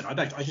Tim said,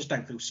 I just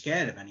don't feel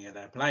scared of any of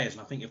their players.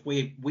 And I think if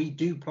we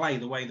do play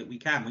the way that we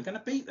can, we're going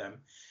to beat them.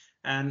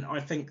 And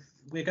I think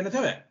we're going to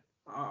do it.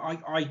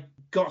 I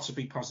got to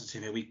be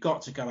positive here. We've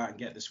got to go out and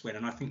get this win,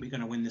 and I think we're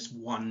going to win this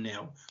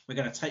 1-0. We're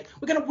going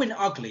to win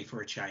ugly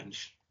for a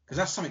change, because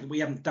that's something that we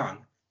haven't done,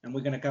 and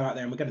we're going to go out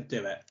there and we're going to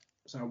do it.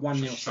 So a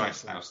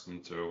 1-0 house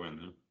them to a win.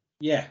 Huh?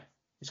 Yeah,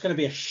 it's going to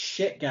be a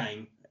shit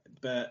game,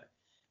 but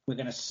we're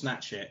going to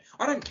snatch it.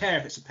 I don't care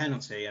if it's a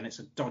penalty and it's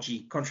a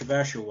dodgy,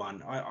 controversial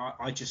one.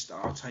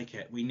 I'll take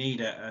it. We need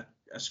a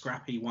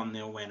scrappy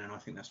 1-0 win, and I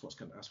think that's what's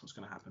going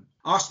to happen.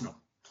 Arsenal.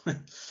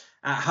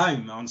 At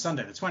home on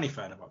Sunday, the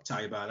 23rd of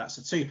October. That's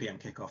a 2 p.m.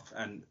 kickoff,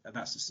 and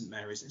that's at St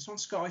Mary's. It's on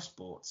Sky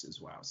Sports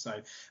as well.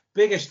 So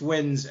biggest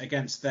wins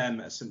against them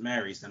at St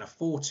Mary's, then a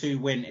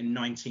 4-2 win in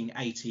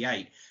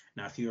 1988.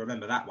 Now, if you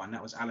remember that one,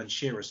 that was Alan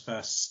Shearer's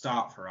first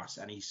start for us,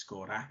 and he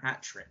scored a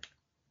hat-trick.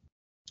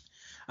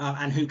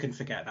 And who can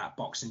forget that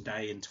Boxing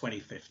Day in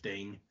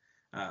 2015,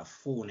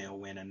 4-0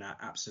 win and that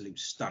absolute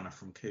stunner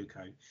from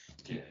Kuko.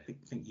 Yeah. I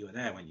think you were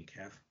there, weren't you,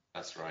 Kev?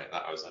 That's right.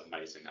 That was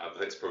amazing.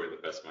 It's probably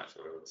the best match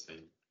I've ever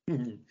seen.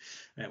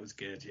 That was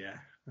good, yeah.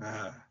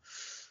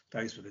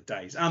 Those were the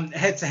days.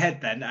 Head to head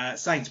then,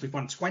 Saints, we've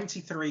won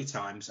 23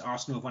 times.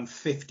 Arsenal have won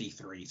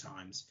 53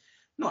 times.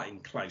 Not even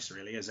close,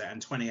 really, is it?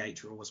 And 28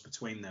 draws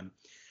between them.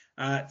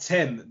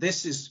 Tim,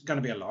 this is going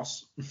to be a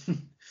loss.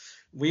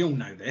 We all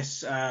know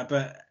this,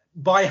 but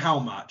by how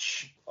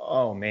much?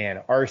 Oh,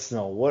 man.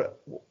 Arsenal,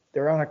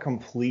 they're on a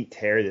complete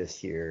tear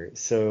this year.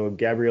 So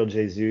Gabriel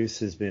Jesus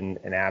has been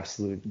an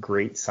absolute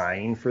great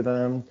signing for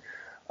them.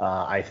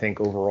 I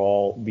think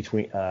overall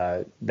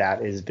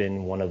that has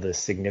been one of the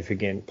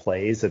significant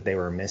plays that they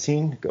were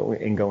missing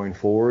going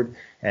forward.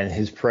 And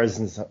his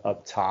presence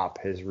up top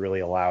has really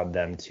allowed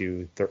them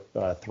to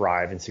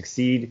thrive and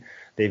succeed.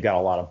 They've got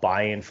a lot of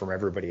buy-in from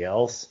everybody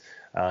else.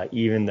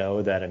 even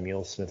though that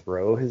Emil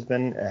Smith-Rowe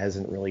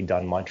hasn't really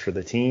done much for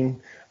the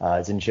team.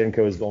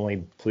 Zinchenko has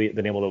only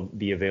been able to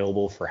be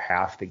available for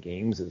half the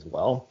games as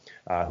well,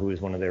 who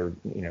is one of their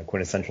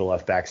quintessential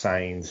left back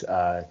signings.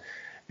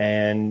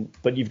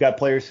 But you've got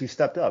players who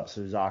stepped up.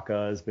 So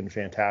Xhaka has been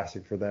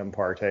fantastic for them.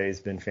 Partey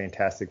has been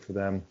fantastic for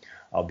them,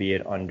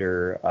 albeit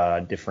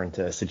under different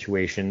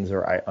situations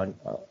or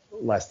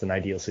less than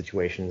ideal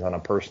situations on a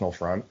personal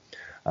front.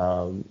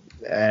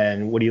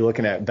 And what are you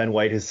looking at? Ben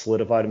White has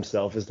solidified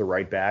himself as the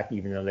right back,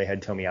 even though they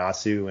had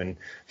Tomiyasu, and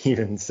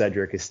even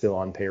Cedric is still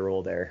on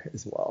payroll there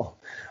as well.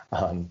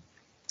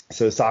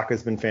 So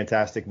Saka's been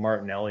fantastic.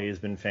 Martinelli has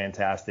been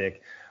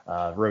fantastic.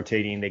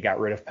 Rotating, they got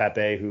rid of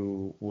Pepe,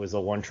 who was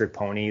a one-trick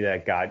pony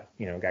that got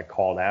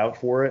called out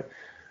for it.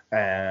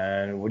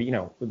 And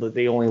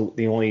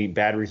the only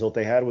bad result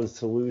they had was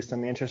to lose to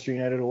Manchester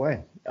United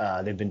away.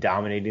 They've been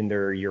dominating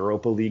their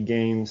Europa League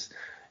games.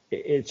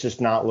 It's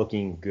just not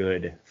looking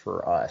good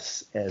for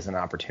us as an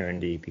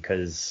opportunity,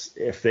 because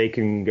if they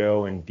can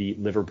go and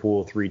beat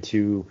Liverpool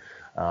 3-2,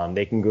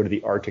 they can go to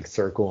the Arctic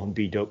Circle and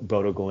beat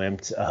Bodo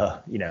Glimt,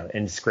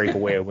 and scrape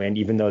away a win,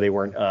 even though they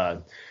weren't,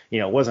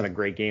 it wasn't a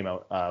great game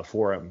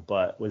for them,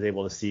 but was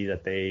able to see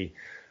that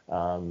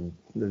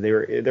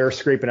they're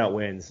scraping out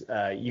wins.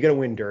 You got to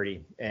win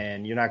dirty,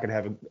 and you're not going to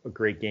have a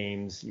great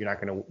games. You're not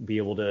going to be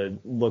able to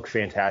look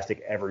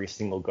fantastic every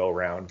single go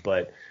round,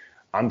 but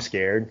I'm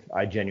scared.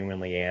 I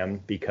genuinely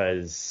am,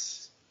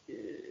 because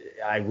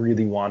I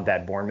really want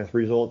that Bournemouth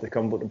result to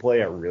come into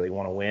play. I really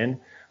want to win.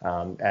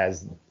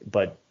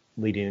 But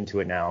leading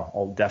into it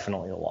now,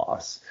 definitely a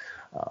loss.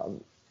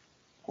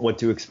 What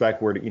to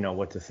expect? What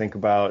to think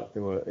about?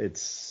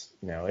 It's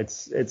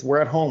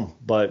we're at home,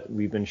 but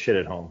we've been shit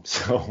at home.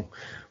 So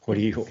what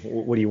do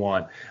you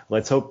want?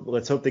 Let's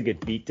hope they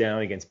get beat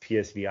down against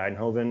PSV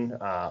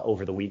Eindhoven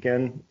over the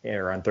weekend,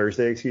 or on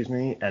Thursday, excuse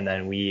me, and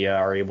then we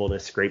are able to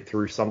scrape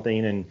through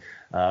something and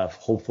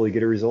hopefully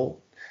get a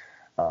result.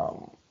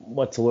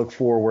 What to look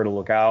for, where to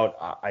look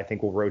out. I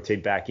think we'll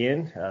rotate back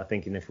in,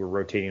 thinking if we're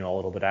rotating a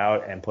little bit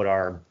out, and put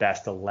our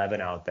best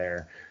 11 out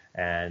there.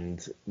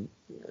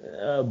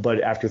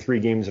 But after 3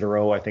 games in a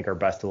row, I think our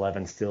best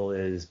 11 still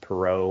is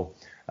Perot,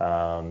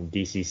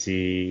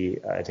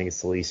 DCC, I think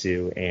it's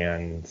Salisu,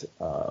 and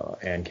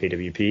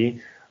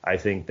KWP. I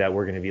think that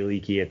we're going to be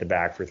leaky at the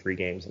back for 3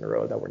 games in a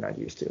row that we're not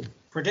used to.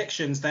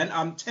 Predictions then.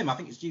 Tim, I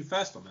think it's you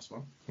first on this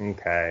one.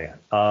 Okay.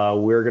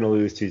 We're going to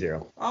lose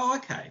 2-0. Oh,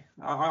 okay.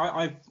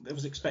 I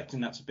was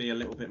expecting that to be a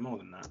little bit more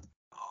than that.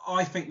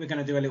 I think we're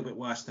going to do a little bit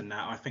worse than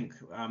that. I think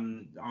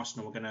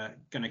Arsenal are going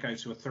to go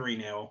to a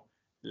 3-0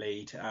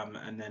 lead,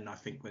 and then I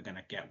think we're going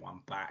to get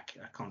one back,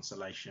 a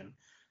consolation.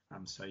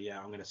 I'm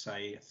going to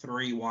say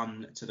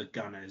 3-1 to the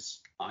Gunners.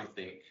 I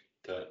think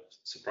that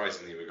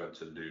surprisingly we're going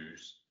to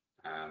lose,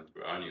 and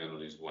we're only going to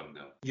lose 1-0.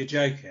 You're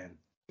joking?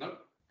 No.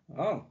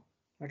 Oh,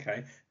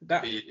 okay.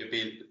 It'd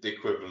be the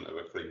equivalent of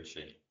a clean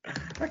sheet.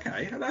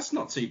 Okay, that's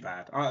not too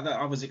bad.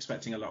 I was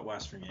expecting a lot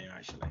worse from you,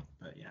 actually.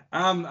 But yeah.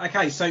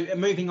 Okay, so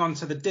moving on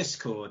to the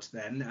Discord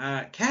then.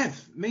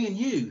 Kev, me and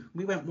you,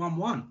 we went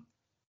 1-1.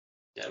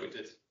 Yeah, we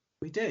did.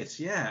 We did,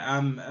 yeah.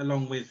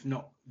 Along with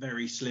not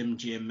very Slim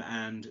Jim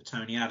and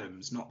Tony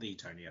Adams, not the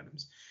Tony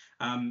Adams.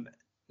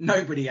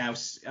 Nobody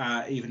else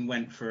even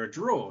went for a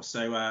draw.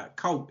 So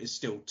Colt is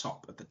still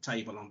top of the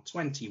table on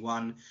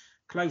 21,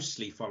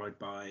 closely followed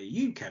by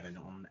you, Kevin,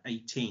 on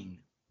 18.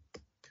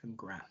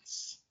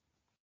 Congrats.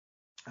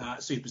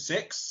 Super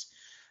 6.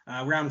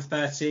 Round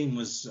 13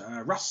 was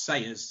Russ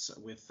Sayers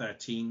with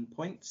 13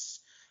 points.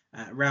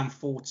 Round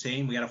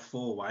 14, we had a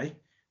 4-way.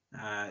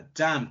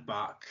 Dan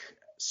Buck,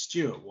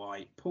 Stuart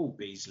White, Paul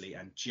Beasley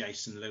and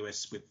Jason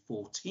Lewis with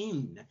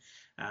 14.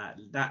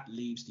 That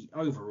leaves the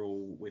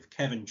overall with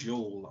Kevin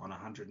Jewell on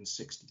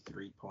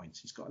 163 points.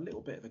 He's got a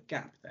little bit of a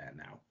gap there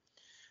now.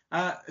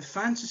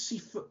 Fantasy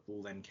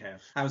football then, Kev.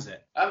 How's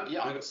it?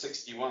 Yeah, I got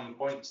 61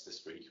 points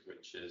this week,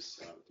 which is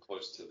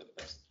close to the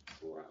best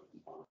 4 out of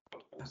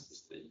 5 podcasts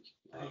this league.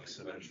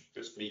 Excellent.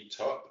 Just me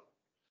top.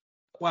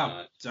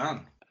 Well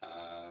done.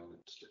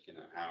 Just looking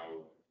at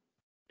how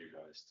you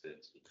guys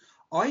did.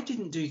 I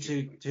didn't do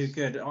too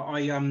good.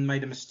 I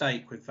made a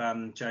mistake with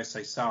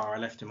Jose Sarr. I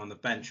left him on the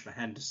bench for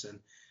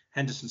Henderson.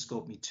 Henderson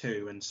scored me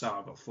 2 and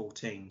Sarr got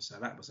 14. So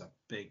that was a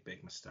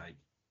big mistake.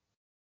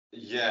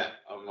 Yeah,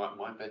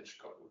 my bench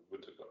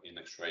would have got me an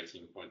extra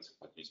 18 points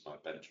if I'd used my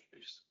bench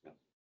boost.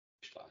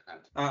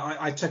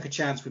 I took a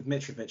chance with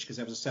Mitrovic because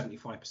there was a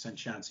 75%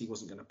 chance he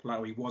wasn't going to play,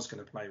 or he was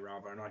going to play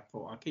rather, and I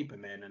thought I'll keep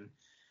him in, and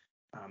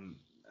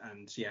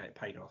yeah, it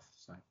paid off.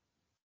 So.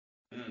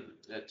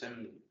 Yeah,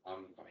 Tim,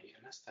 he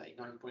has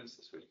 39 points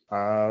this week.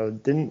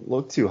 Didn't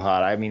look too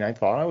hot. I mean, I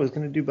thought I was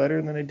going to do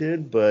better than I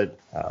did, but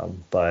I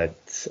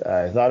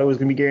thought it was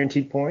going to be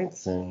guaranteed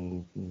points,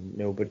 and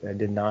no, but I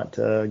did not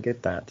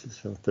get that.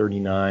 So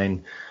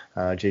 39.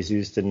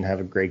 Jesus didn't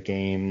have a great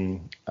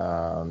game.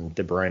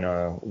 De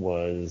Bruyne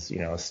was,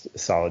 a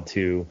solid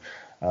 2.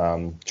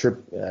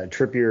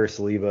 Trippier,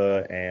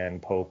 Saliba,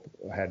 and Pope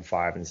had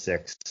 5 and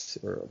 6,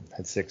 or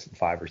had 6 and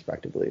 5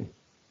 respectively.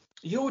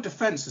 Your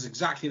defence is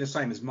exactly the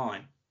same as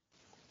mine.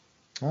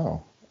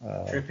 Oh.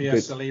 Trippier,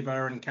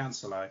 Saliba, and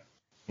Cancelo.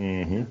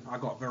 Mm-hmm. I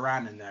got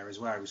Varane in there as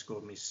well, who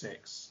scored me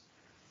 6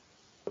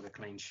 with a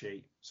clean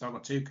sheet. So I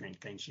got 2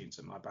 clean sheets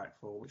at my back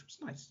 4, which was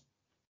nice.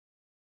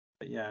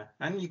 But yeah,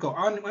 and we've got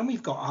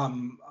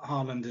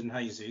Haaland and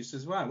Jesus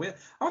as well.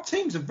 Our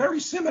teams are very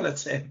similar,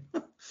 Tim.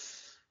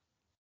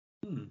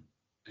 Who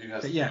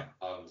has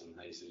Haaland and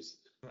Jesus?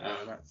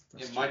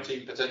 My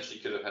team potentially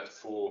could have had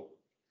 4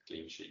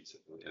 clean sheets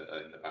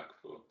in the back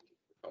 4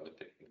 if I had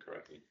picked them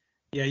correctly.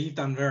 Yeah, you've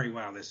done very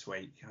well this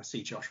week. I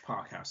see Josh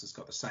Parkhouse has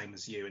got the same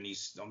as you, and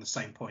he's on the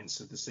same points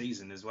of the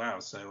season as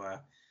well. So,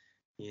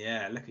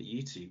 yeah, look at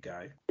you two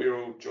go. We're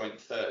all joint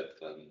third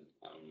then,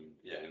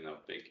 in our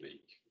big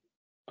league.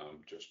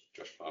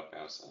 Josh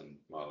Parkhouse and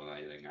Marlon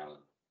Ayling-Allen.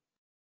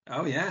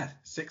 Oh, yeah,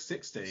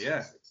 660,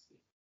 yeah. 660.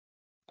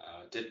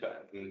 Did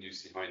better than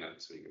Lucy Hynett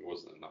this week. It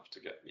wasn't enough to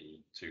get me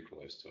too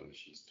close to her.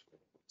 She's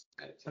 12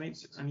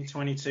 points ahead. Only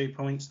 22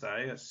 points,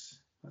 though. That's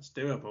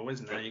doable,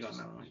 isn't it? You got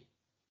no one.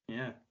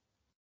 Yeah.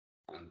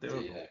 And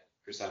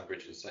Chris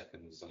Ambridge in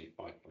second is only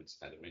 5 points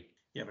ahead of me.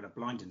 Yeah, but a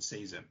blinding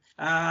season.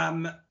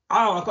 I've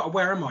got a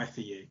where am I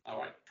for you. All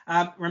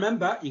right.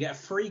 Remember, you get a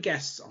free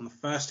guess on the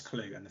first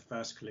clue and the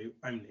first clue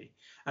only.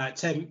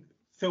 Tim,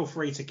 feel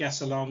free to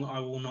guess along. I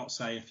will not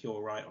say if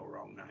you're right or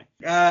wrong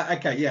now.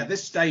 Okay, yeah,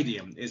 this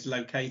stadium is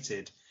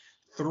located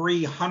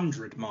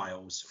 300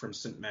 miles from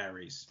St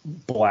Mary's.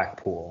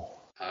 Blackpool.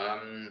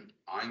 I'm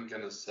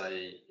going to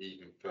say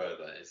even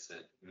further. It's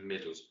at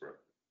Middlesbrough.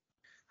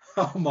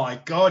 Oh my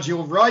God,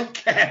 you're right,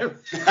 Kev.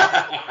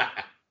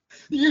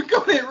 You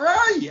got it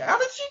right. How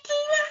did you do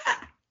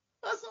that?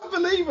 That's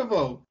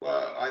unbelievable.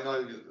 Well, I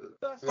know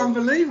that's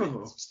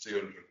unbelievable. It's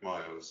 200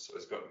 miles, so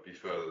it's got to be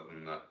further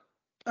than that.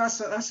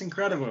 That's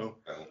incredible.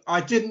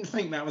 I didn't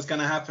think that was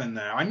going to happen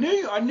there. I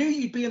knew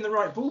you'd be in the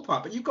right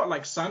ballpark, but you've got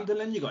like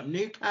Sunderland, you've got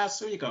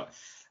Newcastle, you've got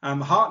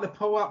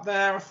Hartlepool up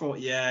there. I thought,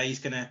 yeah, he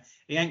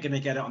ain't gonna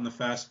get it on the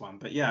first one.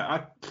 But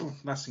yeah,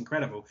 that's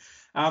incredible.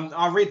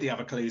 I'll read the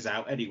other clues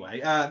out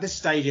anyway. This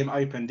stadium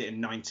opened in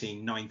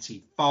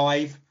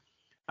 1995.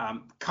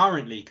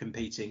 Currently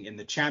competing in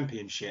the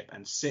Championship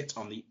and sit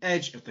on the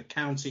edge of the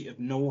county of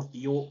North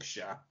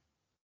Yorkshire.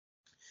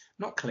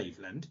 Not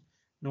Cleveland,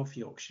 North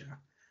Yorkshire.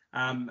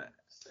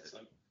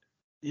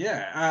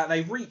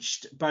 They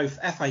reached both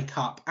FA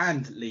Cup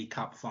and League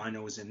Cup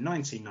finals in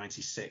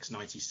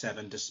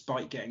 1996-97,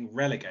 despite getting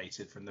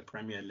relegated from the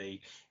Premier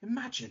League.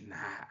 Imagine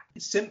that.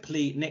 It's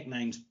simply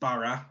nicknamed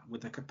Borough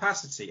with a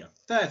capacity of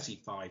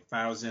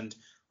 35,000.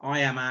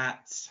 I am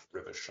at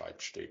Riverside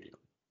Stadium.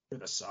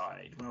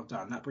 Riverside. Well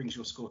done. That brings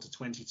your score to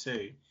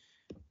 22.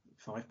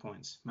 5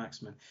 points,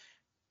 maximum.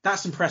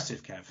 That's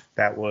impressive, Kev.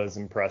 That was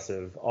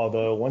impressive.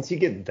 Although once you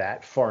get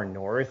that far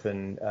north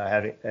and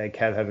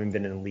Kev having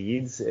been in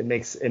Leeds, it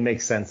makes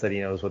sense that he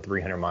knows what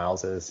 300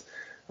 miles is.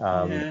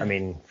 I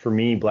mean, for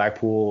me,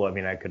 Blackpool,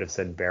 I could have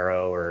said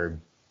Barrow or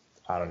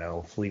I don't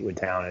know, Fleetwood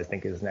Town, I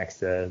think is next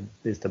to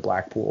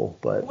Blackpool.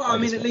 But well, at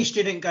least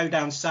you didn't go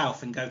down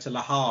south and go to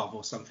Le Havre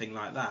or something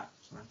like that.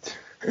 So.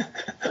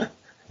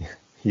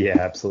 Yeah,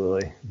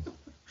 absolutely.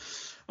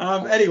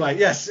 Anyway,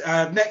 yes,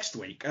 next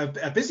week,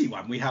 a busy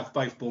one. We have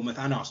both Bournemouth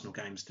and Arsenal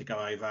games to go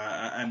over,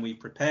 and we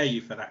prepare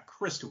you for that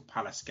Crystal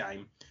Palace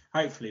game,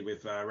 hopefully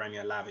with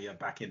Romeo Lavia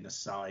back in the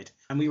side.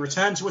 And we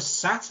return to a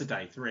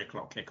Saturday 3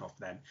 o'clock kickoff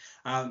then.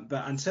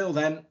 But until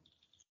then,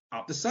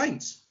 up the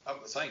Saints.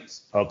 Up the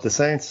Saints. Up the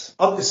Saints.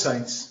 Up the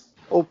Saints.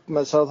 Up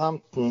med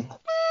Southampton.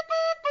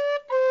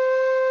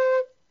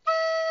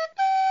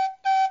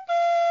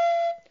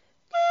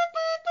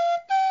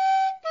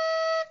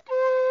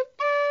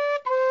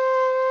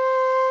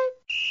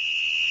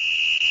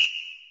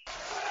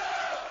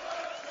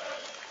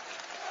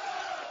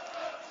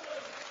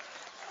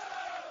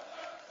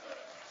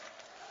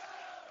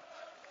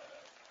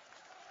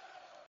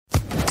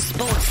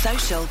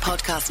 Social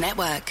Podcast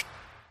Network.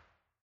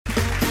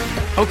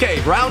 Okay,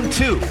 round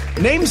 2.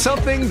 Name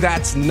something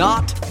that's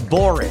not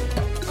boring.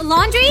 A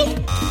laundry?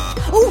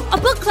 Ooh, a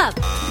book club.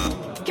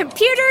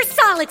 Computer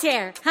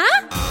solitaire,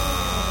 huh?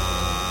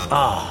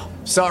 Ah,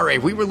 sorry,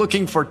 we were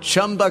looking for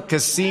Chumba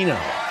Casino.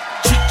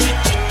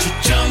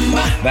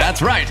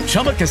 That's right,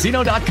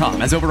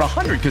 ChumbaCasino.com has over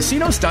 100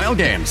 casino-style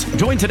games.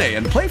 Join today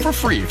and play for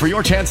free for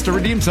your chance to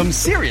redeem some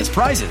serious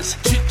prizes.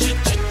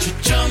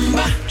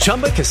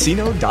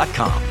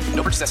 ChumbaCasino.com.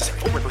 No purchase necessary.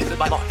 Void where prohibited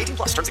by law. 18+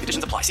 terms and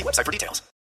conditions apply. See website for details.